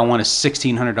offer I want is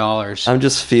 $1,600. I'm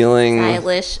just feeling.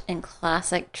 Stylish and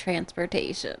classic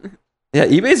transportation. Yeah,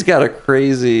 eBay's got a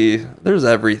crazy. There's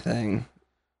everything.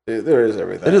 Dude, there is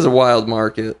everything. It is a wild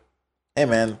market. Hey,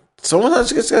 man. Someone else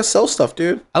just gotta sell stuff,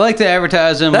 dude. I like to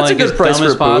advertise them That's a like good as price dumb for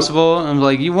as a poop. possible. I'm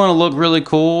like, you want to look really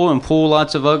cool and pull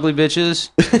lots of ugly bitches?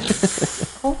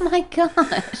 Oh my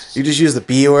gosh. You just use the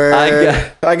B word.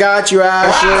 I got you,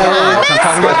 Ashley. I'm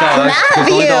talking about dogs.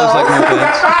 'cause only dogs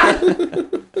Matthew. like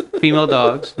mopeds. Female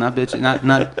dogs, not bitches.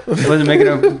 Not. Wasn't making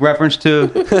a reference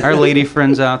to our lady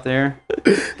friends out there.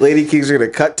 Lady Kings are gonna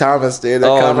cut Thomas, dude. That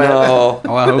Oh comment. no!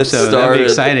 Oh, I hope It so. That'd started. be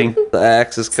exciting. The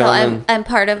axe is So coming. I'm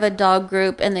part of a dog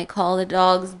group, and they call the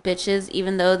dogs bitches,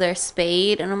 even though they're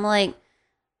spayed. And I'm like,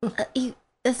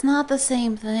 it's not the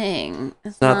same thing.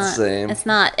 It's Not the same. It's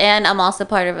not. And I'm also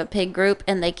part of a pig group,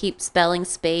 and they keep spelling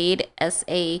spade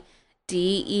SADED,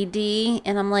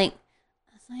 and I'm like,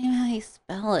 that's not even how you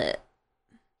spell it.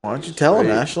 Why don't you tell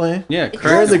him, Ashley? Yeah,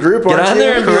 You're in the group, Get aren't on you?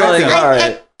 there and be like, all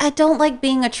right, I don't like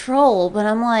being a troll, but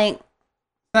I'm like,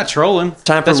 not trolling.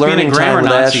 time for That's being a learning grammar time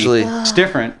with Nazi. Ashley. It's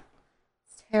different.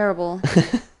 terrible.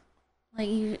 Like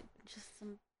you just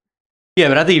some. Yeah,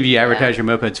 but I think if you advertise your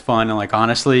mopeds fun and like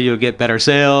honestly, you'll get better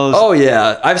sales. Oh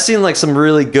yeah, I've seen like some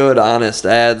really good, honest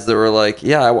ads that were like,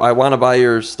 "Yeah, I want to buy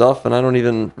your stuff, and I don't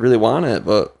even really want it,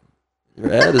 but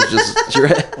your ad is just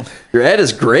your ad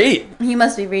is great. You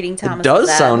must be reading Thomas. It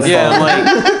does sound yeah,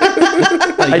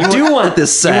 fun. like I do want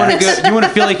this you want to sax. go. You want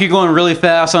to feel like you're going really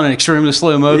fast on an extremely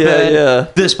slow moped. Yeah.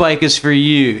 This bike is for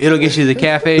you. It'll get you to the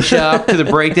cafe shop, to the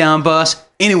breakdown bus,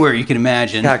 anywhere you can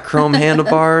imagine. Got chrome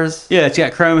handlebars. Yeah, it's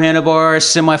got chrome handlebars,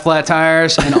 semi-flat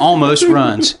tires, and almost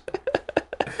runs.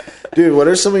 Dude, what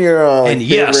are some of your And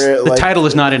yes, favorite, the title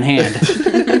is not in hand.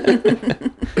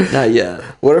 Not yet.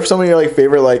 What are some of your like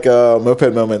favorite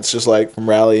moped moments, just like from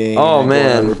rallying? Oh, and going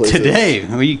man. other places? Today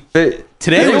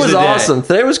Today was was the day. awesome.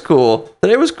 Today was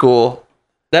cool.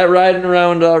 That riding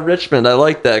around Richmond, I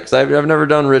like that because I've never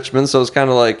done Richmond, so it's kind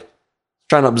of like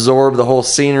trying to absorb the whole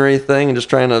scenery thing and just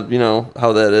trying to, you know,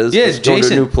 how that is. Yeah, Just going to a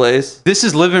Jason. new place. This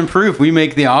is living proof. We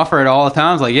make the offer at all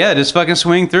times. Like, yeah, just fucking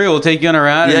swing through. We'll take you on a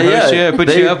ride and Yeah, host yeah. you, put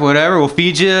They- you up, whatever. We'll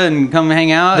feed you and come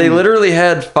hang out. They and- literally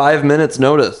had 5 minutes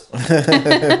notice.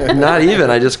 Not even.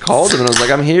 I just called them and I was like,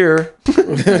 I'm here.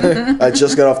 I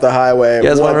just got off the highway. You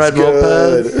guys wanna What's ride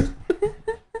good?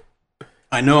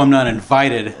 I know I'm not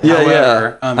invited. Yeah,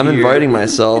 However, I'm here. inviting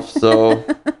myself, so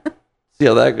see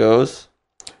how that goes.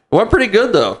 It went pretty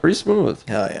good though, pretty smooth.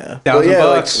 Hell yeah. $1,000 But yeah,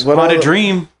 like, bucks. What a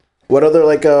dream. What other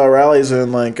rallies and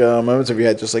moments have you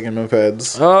had just like in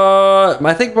mopeds?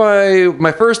 I think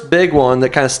my first big one that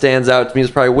kind of stands out to me is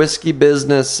probably Whiskey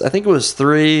Business. I think it was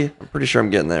 3. I'm pretty sure I'm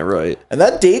getting that right. And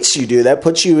that dates you, dude. That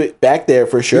puts you back there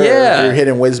for sure. Yeah. You're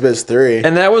hitting WizBiz 3.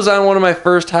 And that was on one of my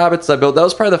first Hobbits I built. That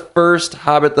was probably the first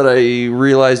Hobbit that I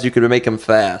realized you could make them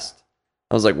fast.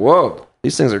 I was like, whoa,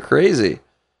 these things are crazy.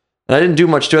 And I didn't do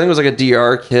much to it. I think it was like a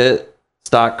DR kit,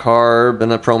 stock carb,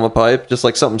 and a promo pipe, just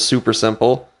like something super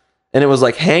simple. And it was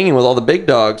like hanging with all the big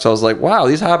dogs. So I was like, wow,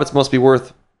 these Hobbits must be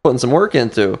worth putting some work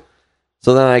into.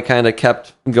 So then I kind of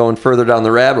kept going further down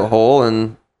the rabbit hole.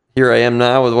 And here I am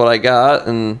now with what I got.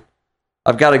 And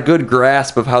I've got a good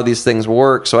grasp of how these things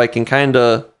work. So I can kind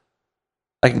of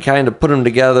put them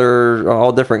together,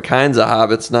 all different kinds of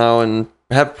Hobbits now, and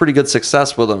have pretty good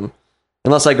success with them.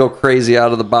 Unless I go crazy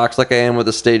out of the box like I am with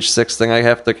the Stage 6 thing, I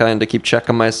have to kind of keep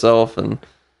checking myself. And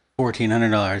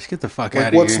 $1,400. Get the fuck out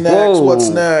Like, of what's here. next? Whoa. What's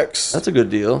next? that's a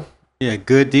good deal. Yeah,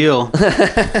 good deal.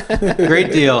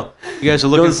 Great deal. You guys are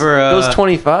looking Goes, for goes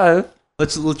 25.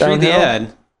 let's read the downhill.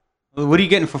 ad. What are you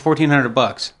getting for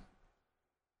 $1,400?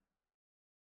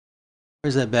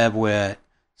 Where's that bad boy at?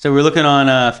 So we're looking on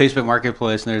Facebook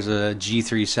Marketplace, and there's a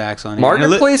G3 sax on here.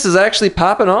 Marketplace is actually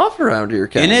popping off around here,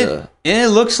 kind And of. it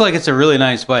looks like it's a really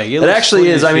nice bike. It looks actually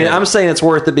sweet is. as I mean, shit. I'm saying it's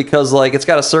worth it because like it's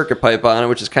got a circuit pipe on it,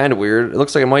 which is kind of weird. It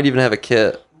looks like it might even have a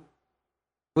kit,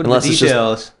 What are unless the it's just-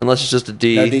 details? unless it's just a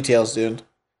D. No details, dude.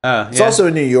 Oh, It's yeah. also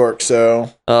in New York,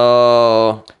 so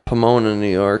Oh, Pomona,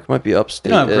 New York. Might be You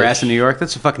upstate. don't have grass in New York.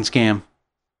 That's a fucking scam.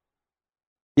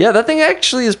 Yeah, that thing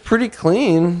actually is pretty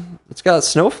clean. It's got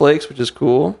snowflakes, which is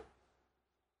cool.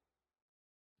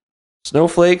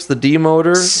 Snowflakes, the D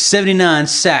motor. 79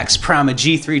 Sachs Prima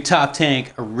G3 top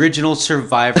tank, original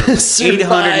Survivor, with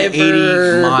Survivor.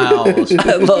 880 miles.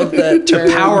 I love that The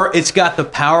term. power, it's got the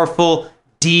powerful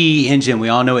D engine. We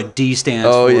all know what D stands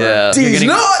Oh, for. yeah. You're D's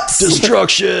gonna, nuts.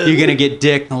 Destruction. you're gonna get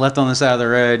dick left on the side of the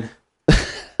road.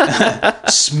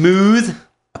 Smooth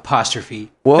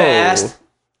apostrophe. Whoa. Fast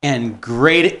and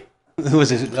great. Who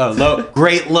was it?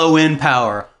 Great low end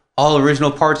power. All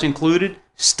original parts included.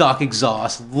 Stock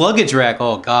exhaust, luggage rack.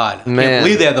 Oh god, I Man. can't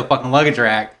believe they have the fucking luggage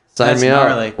rack. Sign That's me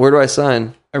gnarly. up. Where do I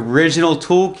sign? Original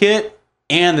toolkit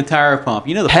and the tire pump.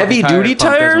 You know the Heavy fucking duty tire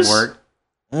pump tires? doesn't work.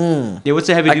 Yeah, what's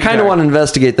the heavy I duty kind of tire? want to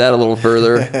investigate that a little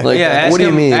further. Like, Yeah, ask what do you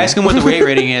him, mean? Ask him what the weight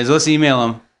rating is. Let's email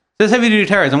him. It says heavy duty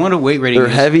tires. I wonder what weight rating They're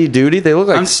is. heavy duty. They look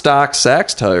like I'm- stock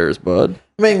Sachs tires, bud.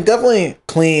 I mean, definitely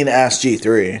clean ass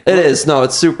G3. It is. No,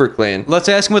 it's super clean. Let's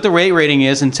ask him what the weight rating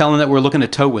is and tell him that we're looking to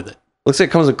tow with it. Looks like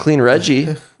it comes with clean Reggie.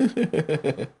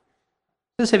 It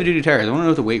says heavy duty tires. I want to know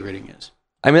what the weight rating is.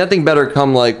 I mean, that thing better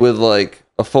come like with like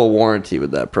a full warranty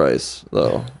with that price,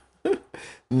 though.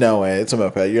 No way, it's a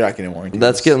moped. You're not getting warranty.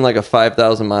 That's getting like a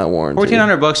 5,000 mile warranty.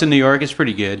 $1,400 in New York is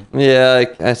pretty good. Yeah,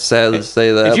 I sad to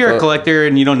say that. If you're a but collector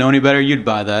and you don't know any better, you'd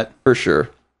buy that. for sure,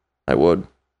 I would.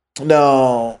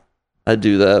 No, I'd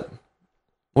do that.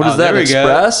 What is Oh, that? there we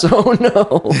go. Express? Oh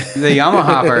no! The Yamaha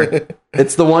Hopper.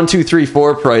 It's the 1, 2, 3,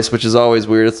 4 price, which is always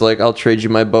weird. It's like I'll trade you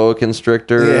my boa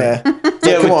constrictor. yeah.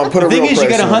 So, come on, put a The thing real is, you price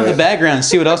got to on hunt it. the background and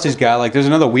see what else he's got. Like, there's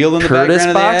another wheel in the Curtis background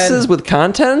of the ad. boxes with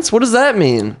contents. What does that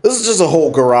mean? This is just a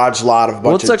whole garage lot of a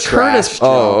bunch What's of a Curtis? trash.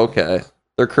 Oh, junk. okay.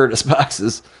 They're Curtis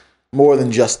boxes. More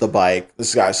than just the bike.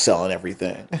 This guy's selling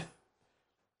everything.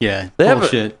 Yeah, They have a-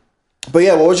 bullshit. But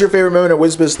yeah, what was your favorite moment at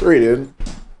WizBiz 3, dude?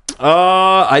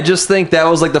 I just think that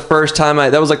was like the first time I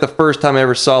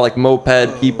ever saw like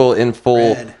moped people in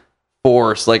full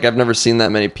force. Like I've never seen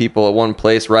that many people at one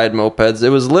place ride mopeds. It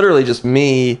was literally just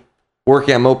me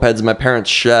working on mopeds in my parents'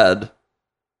 shed.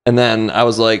 And then I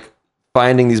was like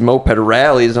finding these moped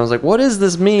rallies and I was like, what does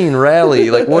this mean, rally?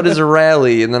 Like what is a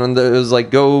rally? And then it was like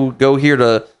go here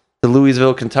to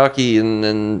Louisville, Kentucky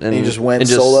and You just went and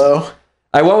solo?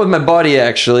 I went with my buddy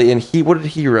actually, and what did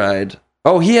he ride?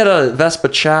 Oh, he had a Vespa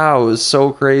Chow. It was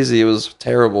so crazy. It was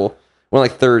terrible. Went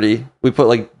like 30. We put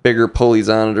like bigger pulleys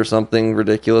on it or something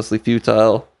ridiculously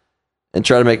futile and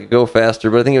try to make it go faster.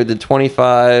 But I think it did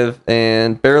 25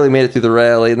 and barely made it through the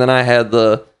rally. And then I had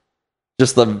the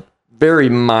very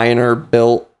minor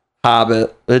built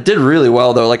Hobbit. It did really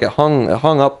well though. Like it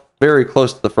hung up very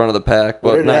close to the front of the pack,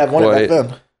 Where but did it not have one quite. back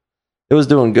then? It was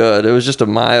doing good. It was just a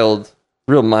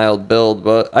real mild build,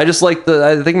 but I just like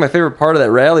I think my favorite part of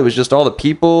that rally was just all the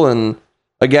people and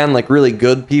again, like really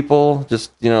good people.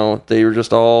 Just, they were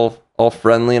just all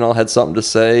friendly and all had something to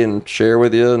say and share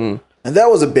with you. And And that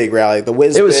was a big rally. The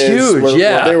WizBiz. It was huge,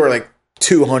 yeah. They were like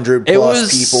 200 it plus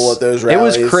was people at those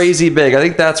rallies. It was crazy big. I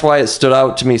think that's why it stood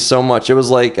out to me so much. It was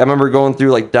like, I remember going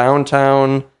through like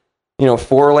downtown,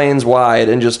 4 lanes wide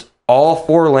and just all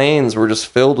 4 lanes were just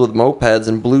filled with mopeds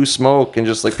and blue smoke and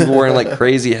just like people wearing like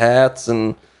crazy hats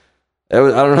and I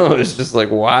don't know, it was just like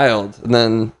wild. And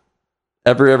then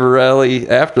every rally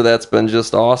after that's been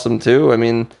just awesome too. I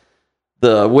mean,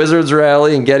 the Wizards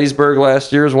rally in Gettysburg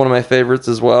last year is one of my favorites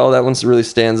as well. That one really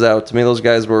stands out to me. Those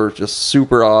guys were just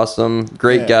super awesome,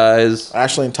 great Yeah. guys.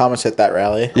 Ashley and Thomas hit that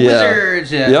rally.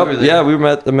 Wizards. Yeah, Yep. we were there. Yeah, we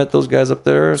met those guys up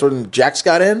there. So when Jax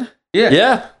got in?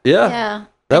 Yeah. Yeah.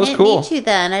 That I was didn't cool. meet you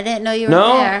then. I didn't know you were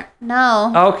No? there.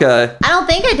 No. Okay. I don't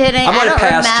think I did. I might don't have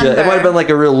passed you. remember. It might have been like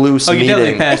a real loose Oh, you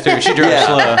meeting. definitely passed her. She drove Yeah.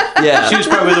 slow. Yeah. She was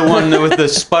probably the one with the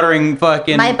sputtering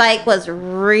fucking. My bike was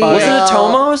real. Was it a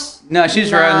Tomos? No, she's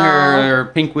No. riding her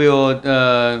pink wheel.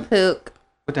 Pook.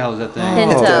 What the hell is that thing?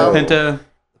 Pinto. Pinto.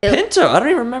 Pinto. I don't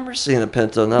even remember seeing a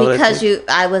Pinto. Now that I Because think-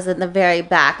 I was in the very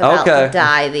back about Okay. to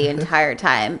die the entire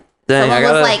time. Dang, Someone I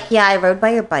gotta- was like, "Yeah, I rode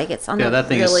by your bike. It sounded Yeah, that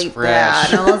thing is really fresh."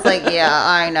 bad." And I was like, "Yeah,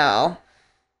 I know.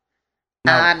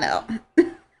 No. I know."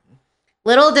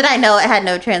 Little did I know it had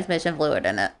no transmission fluid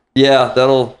in it. Yeah,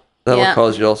 that'll Yeah.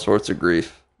 cause you all sorts of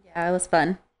grief. Yeah, it was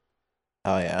fun.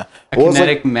 Oh yeah. A What was,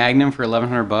 Kinetic like, Magnum for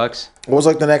 $1,100. what was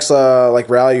like the next like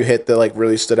rally you hit that like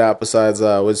really stood out besides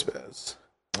WizBiz?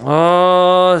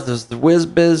 Oh, there's the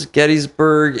WizBiz,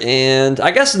 Gettysburg, and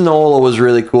I guess NOLA was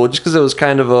really cool just because it was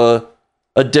kind of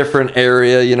a different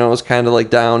area. It was kind of like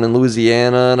down in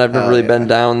Louisiana, and I've never Oh, really yeah. been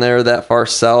down there that far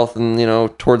south and,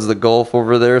 towards the Gulf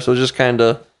over there. So it was just kind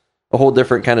of a whole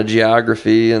different kind of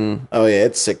geography. And Oh yeah,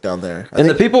 it's sick down there.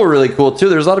 the people were really cool too.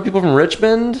 There's a lot of people from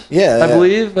Richmond. Yeah, I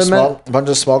believe. I met. A bunch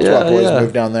of Smoke Yeah, Swap boys yeah.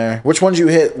 moved down there. Which ones you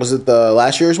hit? Was it the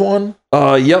last year's one?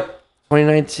 Yep.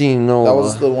 2019 NOLA. That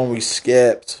was the one we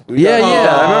skipped. Yeah,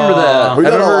 I remember that. We've I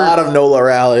done remember, a lot of NOLA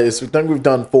rallies. We've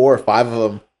done 4 or 5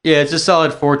 of them. Yeah, it's a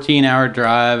solid 14-hour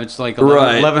drive. It's like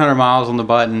Right. 1,100 miles on the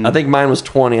button. I think mine was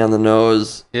 20 on the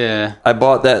nose. Yeah. I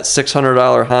bought that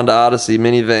 $600 Honda Odyssey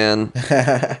minivan.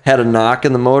 Had a knock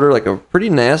in the motor, like a pretty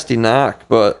nasty knock,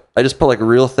 but I just put like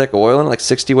real thick oil in it, like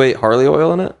 60 weight Harley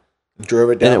oil in it.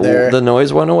 Drove it down And there. the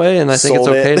noise went away, and I think it's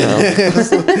sold okay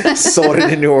it. now. Sold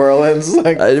it in New Orleans.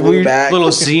 Like flew we- back.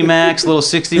 Little C-Max, little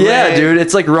 60 Yeah, weight. dude,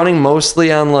 it's like running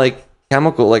mostly on like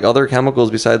other chemicals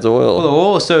besides Well, the oil.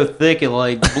 oil is so thick it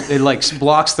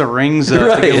blocks the rings up to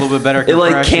Right. get a little bit better It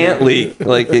compression. like can't leak.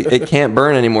 Like it can't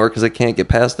burn anymore because it can't get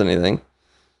past anything.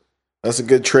 That's a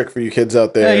good trick for you kids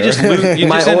out Yeah, there. you just lube, you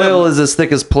My just end oil up, is as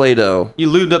thick as Play-Doh. you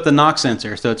lubed up the knock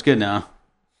sensor, so it's good now.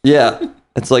 Yeah,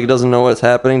 it's like it doesn't know what's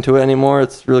happening to it anymore.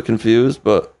 It's really confused,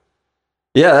 but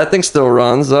yeah, that thing still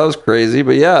runs. That was crazy,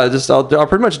 but yeah, I'll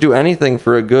pretty much do anything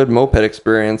for a good moped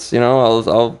experience. You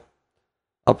know,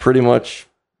 I'll pretty much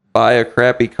buy a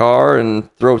crappy car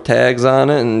and throw tags on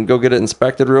it and go get it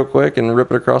inspected real quick and rip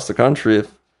it across the country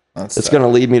if it's going to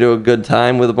lead me to a good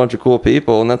time with a bunch of cool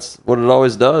people, and that's what it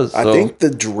always does. I So. think the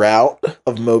drought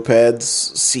of mopeds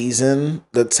season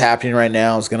that's happening right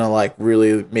now is gonna like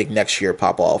really make next year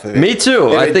pop off. If Me too.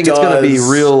 if I it think it's going to be does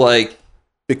real like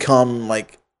become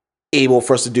like able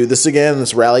for us to do this again,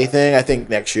 this rally thing. I think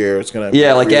next year it's gonna like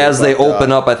really as they fucked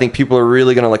open up, I think people are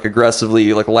really going to like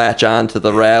aggressively like latch on to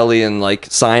the rally and like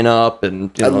sign up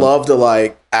and I'd love to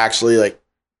like actually like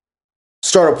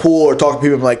start a pool or talk to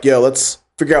people and be like, yo, let's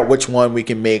figure out which one we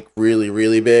can make really,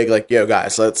 really big. Like, yo,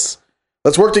 guys, let's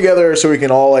work together so we can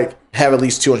all like have at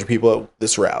least 200 people at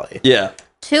this rally. Yeah.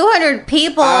 200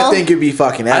 people. I think it'd be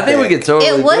fucking epic. I think we could totally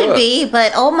it do would be,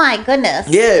 but oh my goodness.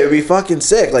 Yeah, it'd be fucking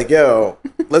sick. Like, yo,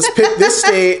 let's pick this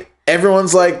state.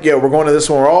 Everyone's like, yo, we're going to this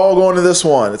one. We're all going to this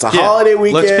one. It's a holiday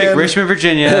weekend. Let's pick Richmond,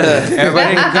 Virginia.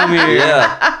 Everybody can come here.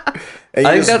 Yeah. And you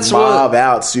I think just that's mob what-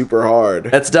 out super hard.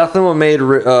 That's definitely what made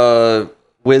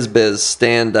WizBiz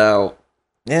stand out.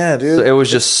 Yeah, dude. So it was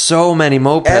just so many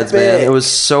mopeds, man. Epic. It was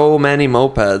so many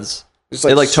mopeds. Just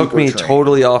It like took super me train.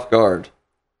 totally off guard.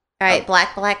 All right,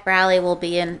 Black Rally will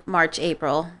be in March,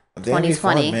 April That'd be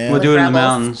fun, 2020. man. We'll do it in the Rebels.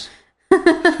 mountains.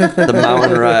 The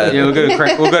mountain ride. Yeah, we'll go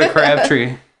to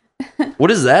Crabtree.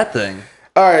 What is that thing?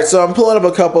 All right, so I'm pulling up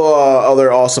a couple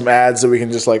other awesome ads that we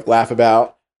can just like laugh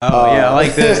about. Oh yeah, I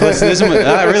like this. Listen,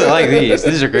 I really like these.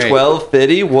 These are great.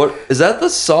 1250. What is that? The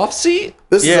soft seat?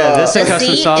 This Yeah, is this is The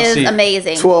custom seat soft is seat.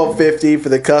 amazing. $12.50 for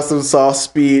the custom soft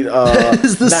speed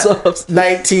Is the soft seat?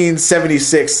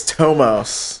 1976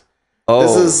 Tomos. Oh,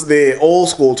 This is the old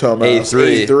school Tomos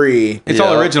A3. A3. It's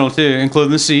all Yeah. original too,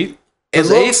 including the seat. It those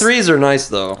looks, A3s are nice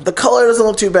though. the color doesn't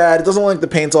look too bad. It doesn't look like the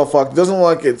paint's all fucked. It doesn't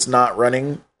look like it's not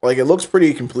running. Like it looks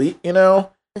pretty complete, you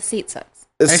know. The seat sucks.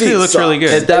 The Actually, seat it looks really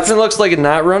sucks. good. It definitely looks like it's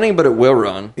not running, but it will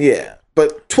run. Yeah,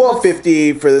 but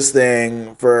 $12.50 for this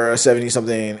thing for a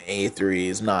 70-something A3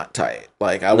 is not tight.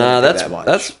 Like I Nah, wouldn't pay that much.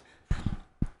 that's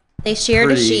They sheared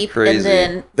Pretty a sheep crazy.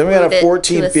 and Then we got glued a it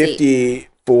to a seat. $14.50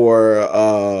 for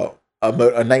a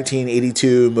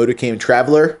 1982 Motorcade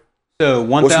Traveler, So which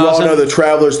we all know 1,000. the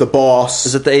Traveler's the boss.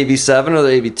 is it the AV7 or the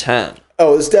AV10?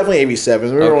 Oh, it's definitely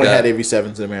AV7s. We only Okay. had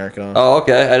AV7s in America. Oh,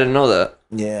 okay. I didn't know that.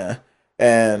 Yeah,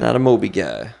 and Not a Moby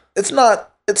guy. it's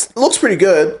not. It looks pretty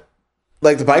good,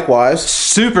 like the bike wise,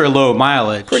 Super low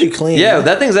mileage. pretty clean. Yeah,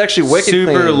 that thing's actually wicked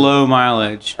Super clean. low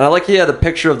mileage. And I like he had a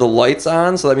picture of the lights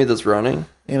on, so that means it's running.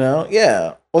 you know.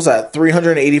 Yeah, what's that?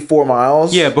 384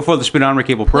 miles. Yeah, before the speedometer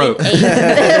cable broke. he's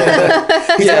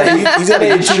got a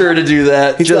Made YouTube, sure to do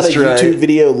that he's just got a right. YouTube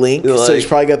video link, You're so he's like-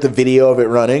 probably got the video of it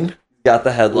running. Got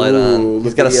the headlight Ooh, on. the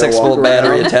He's got a video 6-volt walk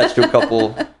battery around. attached to a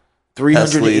couple.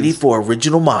 384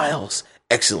 original miles,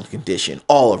 excellent condition,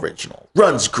 all original,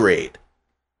 runs great.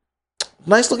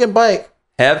 Nice looking bike,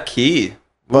 Have key.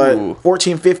 but Ooh.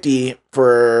 $14.50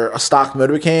 for a stock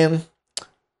motorcade.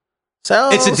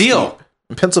 Sounds It's a deal. steep.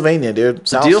 In Pennsylvania, dude.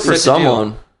 Sounds Deal for It's a deal.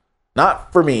 someone.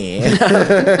 Not for me. I'm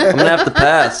gonna have to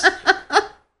pass.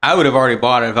 I would have already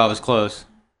bought it if I was close.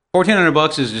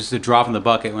 $1,400 is just a drop in the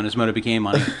bucket when his motor became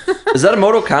money. Is that a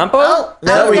Moto Compo? Oh, Is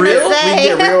I that was gonna real? say. We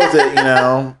can get real with it, you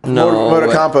know. No, Motor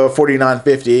but- Compo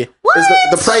 $49.50.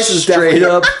 The price is Straight definitely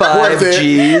up worth it.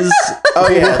 5Gs. Oh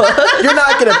yeah, you're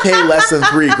not gonna pay less than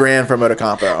 $3,000 for Motor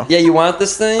Compo. Yeah, you want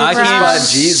this thing? I It's came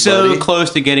 5Gs, so buddy.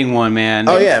 close to getting one, man.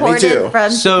 Oh yeah, me Imported too.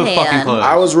 From So Japan. fucking close.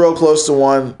 I was real close to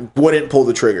one. Wouldn't pull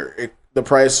the trigger. The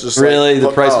price just Really? Like,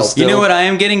 The price was oh, still- You know what I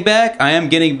am getting back? I am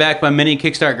getting back my mini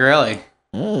Kickstart Gorelli.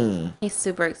 He's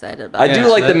super excited about I it. do Yeah,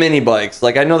 like that- the mini bikes.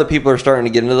 Like I know that people are starting to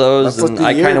get into those, That's like and the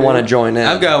I year, kind of want to dude. join in.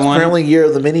 I've got one. Currently year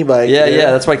of the mini bike. Yeah, dude.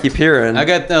 yeah. That's what I keep hearing. I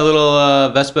got a little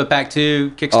Vespa Pack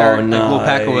 2 Kickstart, oh, like nice. a little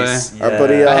pack away. Our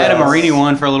buddy, I had a Uh, Marini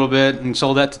one for a little bit and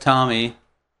sold that to Tommy.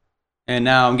 And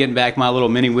now I'm getting back my little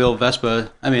mini wheel Vespa.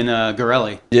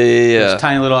 Gorelli. Yeah, yeah, yeah. It's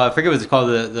tiny little. I forget what it's called.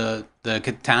 The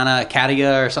Katana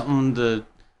Katia or something. The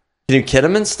Can you kit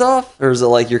them and stuff, or is it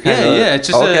like you're kind of yeah. It's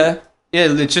just okay?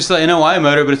 it's just an NOI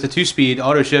motor, but it's a 2-speed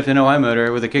auto shift NOI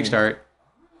motor with a kickstart.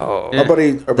 Oh, Yeah. Our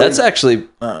buddy, that's actually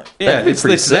uh, Yeah, That'd be it's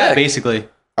pretty that sick. basically.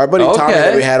 our buddy Tommy Okay.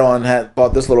 that we had on had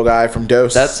bought this little guy from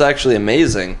Dose. that's actually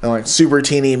amazing. and like super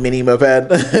teeny mini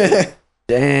moped.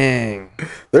 Dang.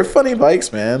 They're funny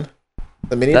bikes, man.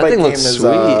 The mini That bike thing game looks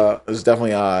is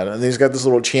definitely odd, and he's got this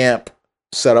little Champ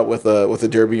set up with a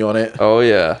derby on it. Oh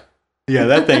yeah. Yeah,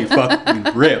 that thing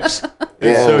fucking rips.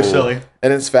 It's Yeah. so silly.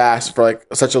 And it's fast for like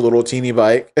such a little teeny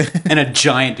bike. And a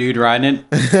giant dude riding it.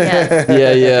 Yes.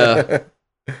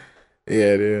 Yeah.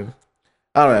 Yeah, dude.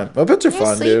 I don't know. Mopeds are You're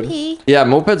fun, dude. sleepy. Yeah,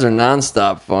 mopeds are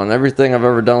nonstop fun. Everything I've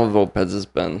ever done with mopeds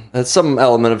has some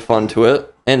element of fun to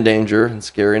it, and danger and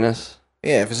scariness.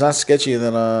 Yeah, if it's not sketchy,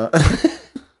 then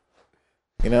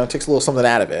it takes a little something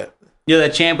out of it. Yeah,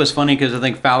 that champ was funny because I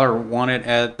think Fowler won it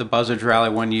at the Buzzards Rally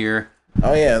one year.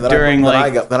 Oh yeah, then During,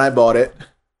 I bought it.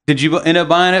 Did you end up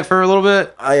buying it for a little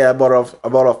bit? I bought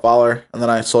off Fowler, and then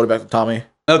I sold it back to Tommy.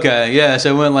 Okay, yeah,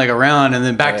 so it went like around and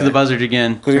then back to the Buzzards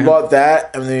again. Because we bought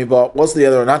that, and then we bought what's the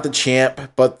other one? Not the champ,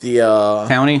 but the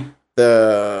County?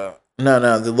 the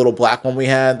little black one we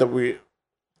had that we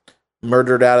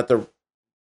murdered out at the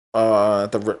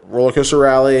roller coaster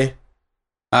rally.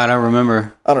 I don't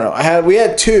remember. I don't know. We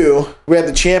had two. We had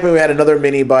the champ, and we had another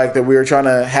mini bike that we were trying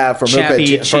to have for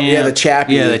Chappie, moped. champ. The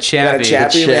Chappie. Yeah, the We had Chappie. a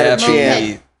Chappie. We had a Chappie.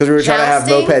 champ. Because we were trying to have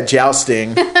Jousting? moped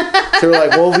jousting. So we're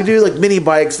like, well, if we do like mini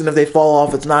bikes, and if they fall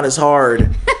off, it's not as hard.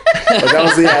 Like,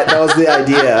 that was the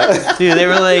idea. Dude, they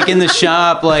were like in the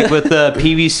shop, like with the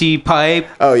PVC pipe,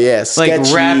 Oh yeah, like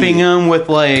sketchy. wrapping them with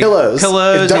like Pillows.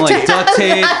 and Duct like tape. duct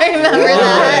tape. I remember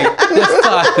that. Like,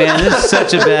 fuck, man, this is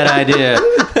such a bad idea.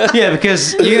 Yeah,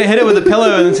 because you're gonna hit it with a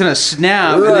pillow and it's gonna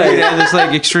snap. And then you're gonna have this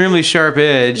like extremely sharp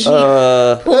edge.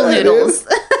 Pool noodles.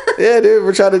 Yeah, dude,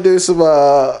 we're trying to do some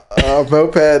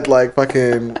moped like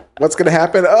fucking. What's gonna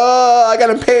happen? Oh, I got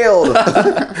impaled.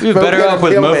 You're better moped off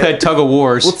with impalement. moped tug of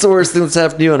wars. What's the worst thing that's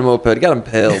happened to you on a moped? Got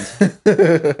impaled.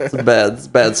 It's a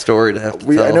bad story to have to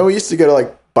tell. I know we used to go to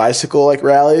like bicycle like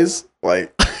rallies,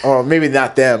 like oh maybe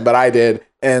not them, but I did.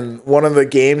 And one of the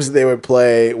games they would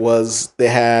play was they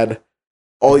had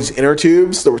all these inner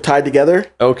tubes that were tied together,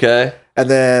 Okay. and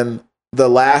then the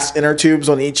last inner tubes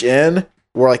on each end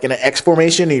were like in an X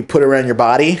formation. And you put it around your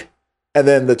body, and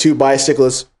then the two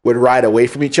bicyclists would ride away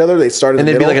from each other. They started And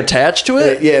in they'd the be like middle. attached to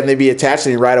it? Yeah, and they'd be attached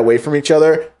and they'd ride away from each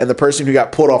other. And the person who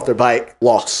got pulled off their bike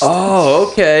lost.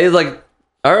 Oh, okay. Like,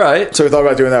 all right. So we thought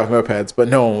about doing that with mopeds, but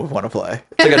no one would want to play.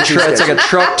 It's like a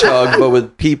truck tug, but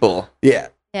with people. Yeah,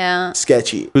 Yeah.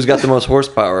 sketchy. Who's got the most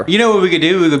horsepower? You know what we could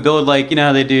do? We could build like, you know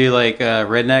how they do like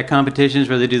redneck competitions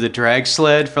where they do the drag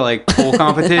sled for like pool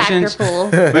competitions. Factor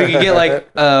pool. We could get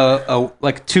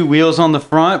like two wheels on the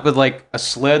front with like a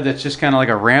sled that's just kind of like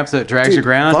a ramp that drags your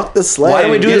ground. Fuck the sled. Why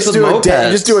don't we do You this just with do a dead, mopeds?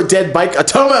 you just do a dead bike, a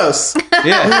Tomos.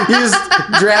 Yeah. You just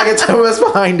drag a Tomos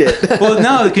behind it. Well,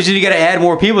 no, because you got to add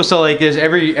more people. So like, there's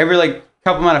every like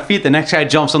couple amount of feet, the next guy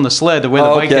jumps on the sled to weigh the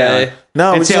bike Okay. down.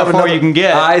 No, we and see just how have far another- you can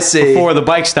get. I see. Before the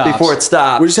bike stops. Before it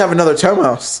stops. We just have another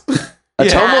Tomos. A Yeah.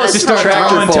 Tomos Just start tractor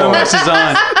throwing pull. Tomoses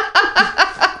on.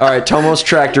 All right, Tomos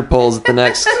tractor pulls at the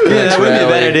next. Yeah, that wouldn't be a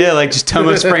bad rally. idea. Like just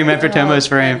Tomos frame after Tomos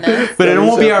frame. goodness. But it That'd be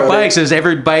won't be so our funny. bikes. As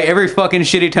every fucking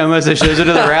shitty Tomos that shows up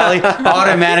to the rally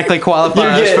automatically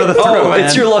qualifies You for the get, throw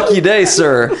it's your lucky day,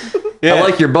 sir. Yeah. I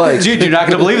like your bike. Dude, you're not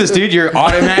going to believe this, dude. You're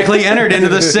automatically entered into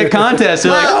this sick contest.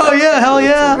 You're like, oh yeah, hell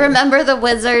yeah. Remember the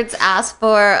Wizards asked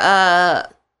for a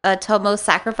Tomo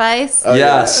sacrifice?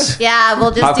 Yes. Yeah,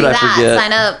 we'll just How do could I that.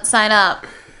 forget? Sign up.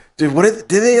 Dude, what did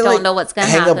they Don't like know what's gonna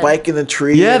hang happen. a bike in the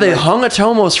tree? Yeah, and, they like, hung a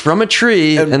Tomos from a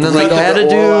tree, and then like put had a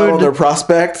the oil on their dude.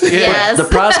 prospect. Yes. The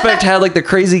prospect had like the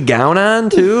crazy gown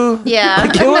on too. Yeah.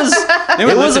 Like it was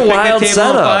Lit a the wild picnic table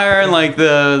on setup. fire, and like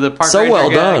the park So ranger well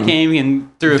guy done. came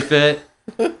and threw a fit.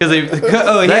 Because he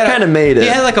That had kinda made it. He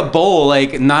had like a bowl,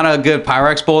 like not a good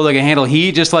Pyrex bowl, like a handle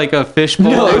heat, just like a fish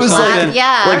bowl No, or it was something. like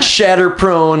Yeah. like shatter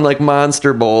prone, like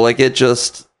monster bowl. Like it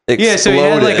just exploded. Yeah, so he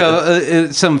had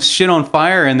like some shit on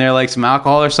fire in there, like some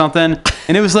alcohol or something,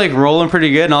 and it was like rolling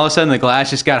pretty good. And all of a sudden, the glass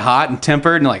just got hot and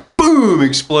tempered, and like boom,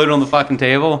 exploded on the fucking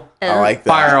table. I like that.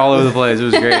 Fire all over the place. It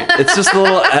was great. It's just a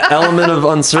little element of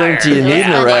uncertainty you need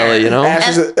in a rally, you know?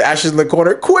 Ashes in the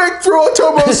corner. Quick, throw a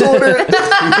Tomos on it.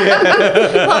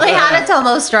 Well, they had a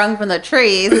Tomo strung from the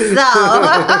trees, so.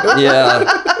 Yeah.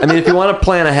 I mean, if you want to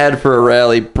plan ahead for a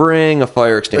rally, bring a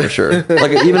fire extinguisher.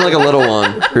 Even like a little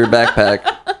one for your backpack.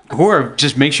 Or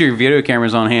just make sure your video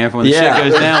camera's on hand for when the Yeah.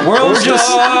 shit goes down. World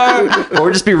star.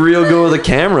 Or just be real good with a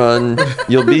camera and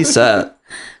you'll be set.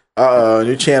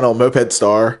 New channel, Moped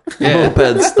Star. Yeah.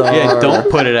 Moped star. Yeah,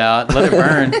 don't put it out. Let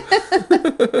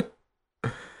it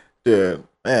burn. Dude,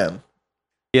 man.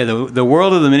 Yeah, the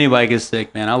world of the mini bike is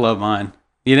sick, man. I love mine.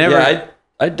 You never. Yeah,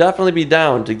 I'd definitely be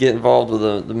down to get involved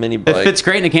with the mini it bike. fits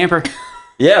great in a camper.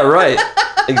 Yeah, right.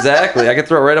 Exactly. I could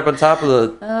throw it right up on top of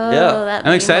the. Oh, yeah, that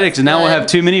I'm excited because now we'll looks have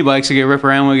two mini bikes to go rip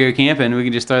around when we go camping. We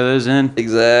can just throw those in.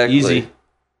 exactly. Easy.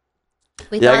 good.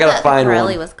 We Yeah, I thought gotta that find Pirelli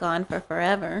one. was gone for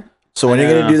forever. So when are you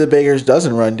Yeah. going to do the Baker's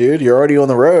Dozen run, dude? You're already on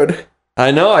the road.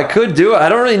 I know. I could do it. I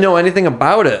don't really know anything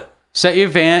about it. Set your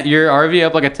RV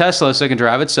up like a Tesla so it can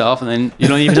drive itself, and then you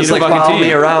don't even Just need like a fucking follow me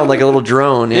team. around like a little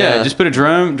drone. Yeah, just put a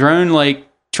drone like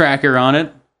tracker on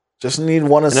it. Just need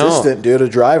one assistant, dude, a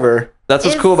driver. That's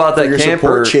what's cool about For that your camper.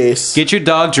 support chase. Get your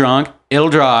dog drunk. It'll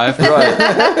drive.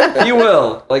 Right. You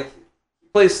will. Like, you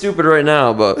play stupid right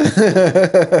now, but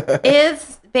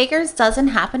Is Baker's Dozen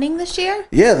happening this year?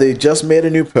 Yeah, they just made a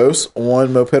new post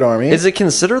on Moped Army. is it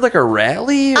considered like a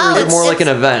rally or Oh, is it more it's- like an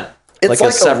event? It's like,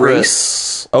 a separate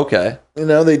race. Okay. You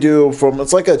know, they do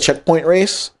it's like a checkpoint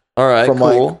race All right. from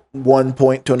cool. like one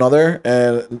point to another.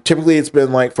 And typically it's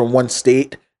been like from one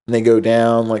state and they go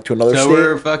down like to another So state.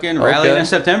 we're fucking rallying Okay. in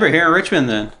September here in Richmond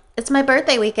then. It's my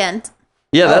birthday weekend.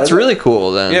 Yeah, that's is it? really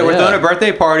cool then. Yeah, we're throwing a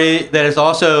birthday party that is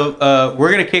also,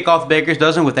 we're going to kick off Baker's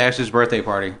Dozen with Ash's birthday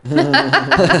party.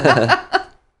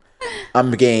 I'm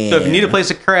game. So if you need a place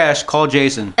to crash, call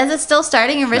Jason. Is it still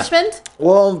starting in Richmond?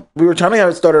 Well, we were trying to have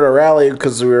it started a rally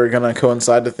because we were going to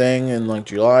coincide the thing in like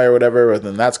July or whatever, but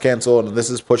then that's canceled and this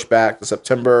is pushed back to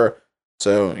September.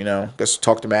 So, you know, guess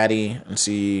talk to Maddie and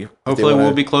see. if they Hopefully wanna-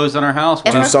 we'll be closed on our house.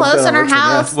 If Do we're something close in on our Richmond,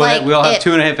 yeah. house, like We'll have it-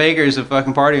 2.5 acres of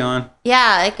fucking party on.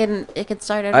 Yeah, it can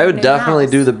start. At I our would new definitely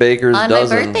house. do the Baker's on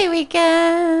Dozen. my birthday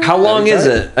weekend. How long is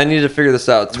tight. it? I need to figure this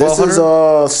out. This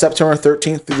 1,200? is September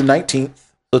 13th through the 19th.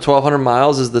 So 1,200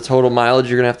 miles is the total mileage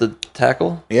you're going to have to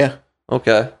tackle? Yeah.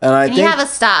 Okay. And I And think you have a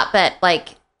stop at like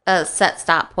a set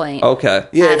stop point. Okay.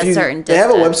 yeah, at if a you, certain they have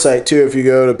a distance. website too. If you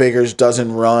go to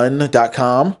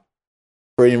bakersdozenrun.com,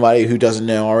 for anybody who doesn't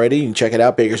know already, you can check it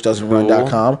out,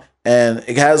 bakersdozenrun.com. And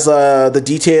it has the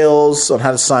details on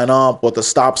how to sign up, what the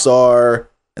stops are,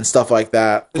 and stuff like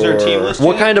that. Is there a team list?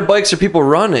 What kind of bikes are people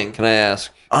running, can I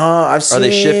ask? I've seen. Are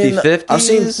they shifty 50s? I've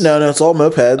seen no, it's all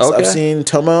mopeds. Okay. I've seen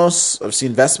Tomos. I've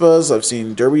seen Vespas. I've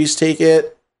seen Derbies take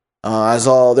it. I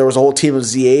saw there was a whole team of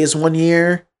ZAs one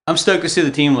year. I'm stoked to see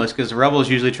the team list because the Rebels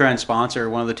usually try and sponsor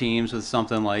one of the teams with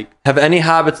something like. Have any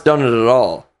Hobbits done it at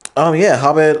all? Yeah,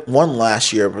 Hobbit won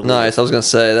last year. I believe. Nice. I was going to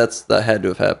say, that had to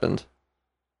have happened.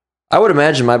 I would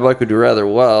imagine my bike would do rather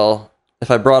well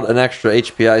if I brought an extra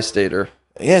HPI stator.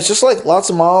 Yeah, it's just like lots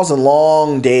of miles and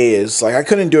long days. Like I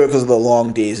couldn't do it because of the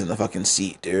long days in the fucking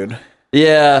seat, dude.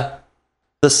 Yeah.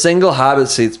 The single Hobbit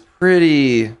seat's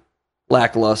pretty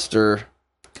lackluster.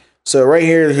 So right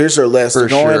here's their list. For They're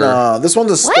going, sure. this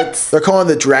one's they're calling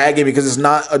the Dragon because it's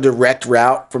not a direct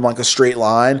route from like a straight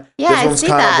line. Yeah, this I one's see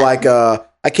kind that. of like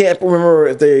I can't remember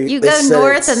if You they go said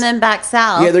north it's- and then back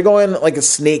south. Yeah, they're going like a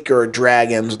snake or a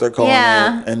dragon, is what they're calling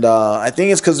Yeah. it. And I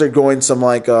think it's because they're going some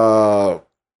like what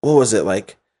was it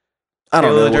like? I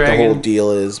don't Tail know of what the the whole Dragon?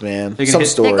 deal is, man. They can Some hit-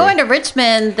 story. They're going to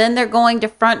Richmond, then they're going to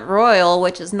Front Royal,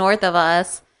 which is north of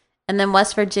us, and then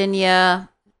West Virginia,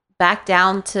 back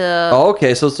down to Oh,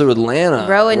 okay, so it's to Atlanta.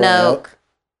 Roanoke,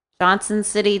 Johnson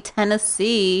City,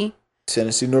 Tennessee,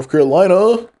 Tennessee, North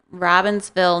Carolina.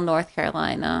 Robbinsville, North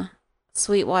Carolina,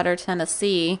 Sweetwater,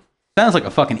 Tennessee, Sounds like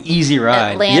a fucking easy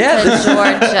ride. Atlanta, Yeah.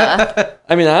 Georgia.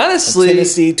 I mean, honestly,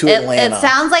 Tennessee to It Atlanta.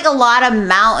 sounds like a lot of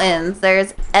mountains.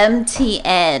 There's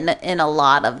MTN in a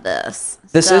lot of this.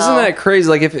 this So- isn't that crazy.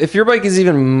 Like, if your bike is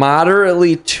even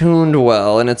moderately tuned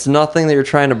well and it's nothing that you're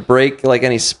trying to break like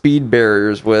any speed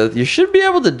barriers with, you should be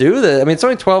able to do that. I mean, it's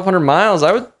only 1,200 miles.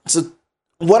 I would. So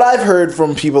what I've heard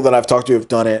from people that I've talked to who've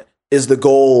done it is the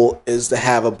goal is to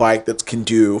have a bike that can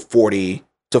do 40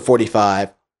 to 45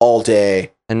 all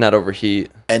day And not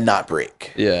overheat. and not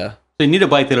break. Yeah. So you need a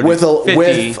bike that'll With do a 50,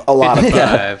 with a lot of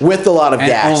 55, with a lot of and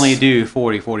gas. only do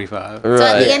 40, 45. Right.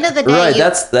 at the end of the day, right. you-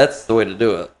 That's the way to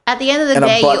do it. At the end of the And a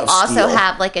day, butt you of also steel.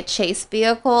 have like a chase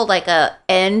vehicle, like a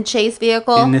N chase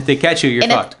vehicle. And if they catch you, you're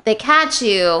And fucked. if they catch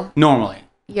you, Normally.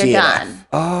 you're DNF. done.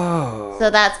 Oh. So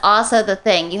that's also the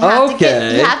thing. You have to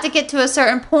Okay. get to a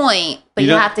certain point, but You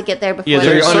you don't- have to get there before Yeah, So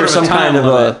you're you're sort under of a some time kind of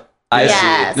limit. a. I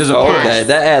Yes. see. There's a Okay, push.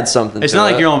 that adds something. It's to not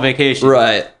like it. you're on vacation.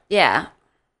 Right. Yeah.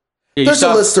 Yeah, you There's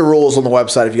stop, a list of rules on the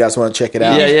website if you guys want to check it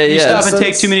out. Yeah, yeah, you yeah. stop and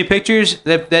take too many pictures,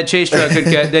 that chase truck could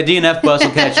catch, that DNF bus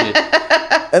will catch you.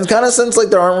 And kind of since like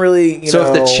there aren't really, you So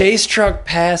know, if the chase truck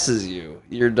passes you,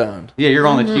 you're done. Yeah, you're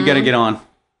on the, you got to get on.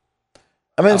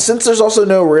 I mean, since there's also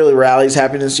no really rallies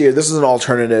happening this year, this is an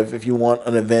alternative if you want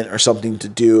an event or something to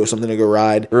do, something to go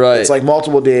ride. Right. It's like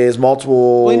multiple days,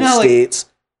 multiple Well, you know, like- states,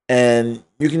 and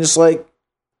you can just like,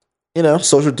 you know,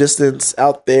 social distance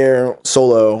out there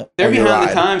solo. They're on your behind the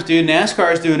ride. times, dude.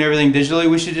 NASCAR's doing everything digitally.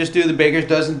 We should just do the Baker's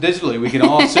Dozen digitally. We can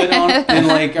all sit on in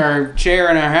like our chair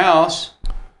in our house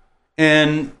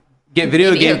and get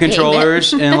video Video game game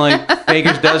controllers and like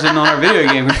Baker's Dozen on our video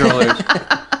game controllers.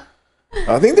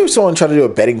 I think there was someone trying to do a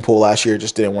betting pool last year, it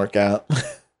just didn't work out.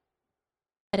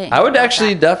 didn't I would know about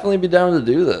actually that. definitely be down to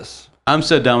do this. I'm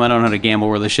so dumb. I don't know how to gamble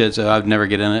worth of shit, so I'd never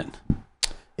get in it.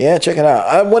 Yeah, check it out.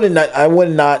 I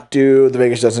would not do the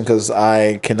Vegas Justin because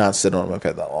I cannot sit on a moped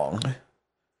that long.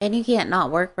 And you can't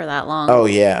not work for that long. Oh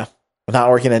yeah, not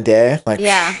working a day. Like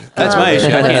Yeah. That's my issue.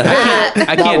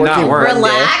 I can't not work.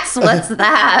 Relax. What's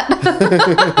that?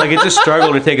 Like it's a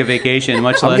struggle to take a vacation,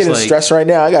 much I'm less getting like. stressed right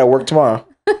now. I gotta work tomorrow.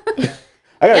 I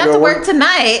gotta You have to work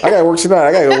tonight. I gotta work tonight.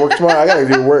 I gotta go work tomorrow. I gotta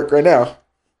do work right now.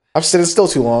 I'm sitting still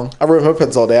too long. I rode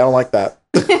mopeds all day. I don't like that.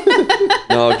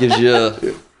 No, it gives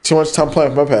you. Too much time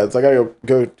playing with mopeds. I gotta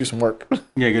go do some work.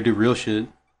 Yeah, go do real shit.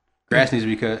 Grass needs to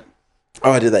be cut.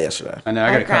 Oh, I did that yesterday. I know. I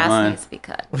Our gotta cut grass mine. needs to be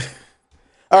cut.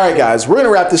 All right, guys, we're gonna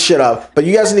wrap this shit up. But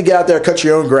you guys need to get out there and cut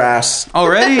your own grass.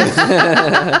 Already?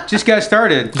 Just got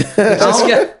started.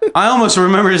 Jeez, I almost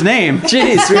remember his name.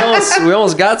 we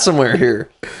almost got somewhere here.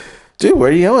 Dude, where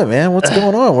are you going, man? What's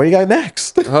going on? What do you got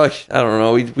next? Oh, I don't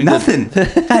know. We Nothing. I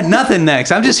had nothing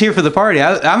next. I'm just here for the party.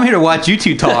 I'm here to watch you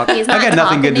two talk. He's I not got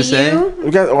nothing good to talking say.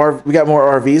 you. We got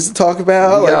more RVs to talk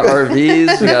about. We got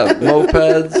RVs, we got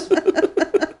mopeds.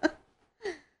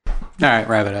 All right,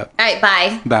 wrap it up. All right,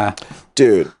 bye. Bye.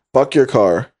 Dude, fuck your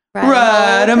car.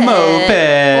 Ride a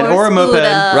moped or a moped.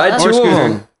 scooter. Ride two Or of scooter.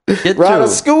 them. Get Ride two. a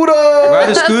scooter. Ride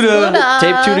a scooter.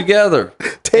 Tape two together.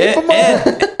 Tape 'em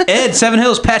up. Ed, Seven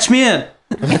Hills, patch me in.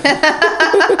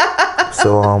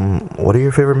 So, what are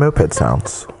your favorite moped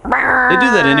sounds? They do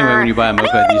that anyway when you buy a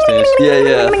moped these days.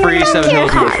 Yeah. Free Seven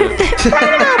Hills membership. That's what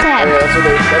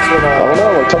I don't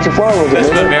know. Touch your flower with it, That's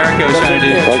what man. America was trying to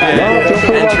do. Okay. No, I feel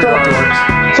pretty Ensure locked up. car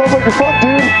works. Sounds like you're fucked,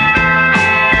 dude.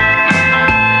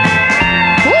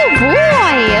 Oh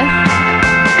boy!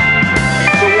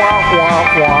 Womp, womp,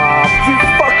 womp. You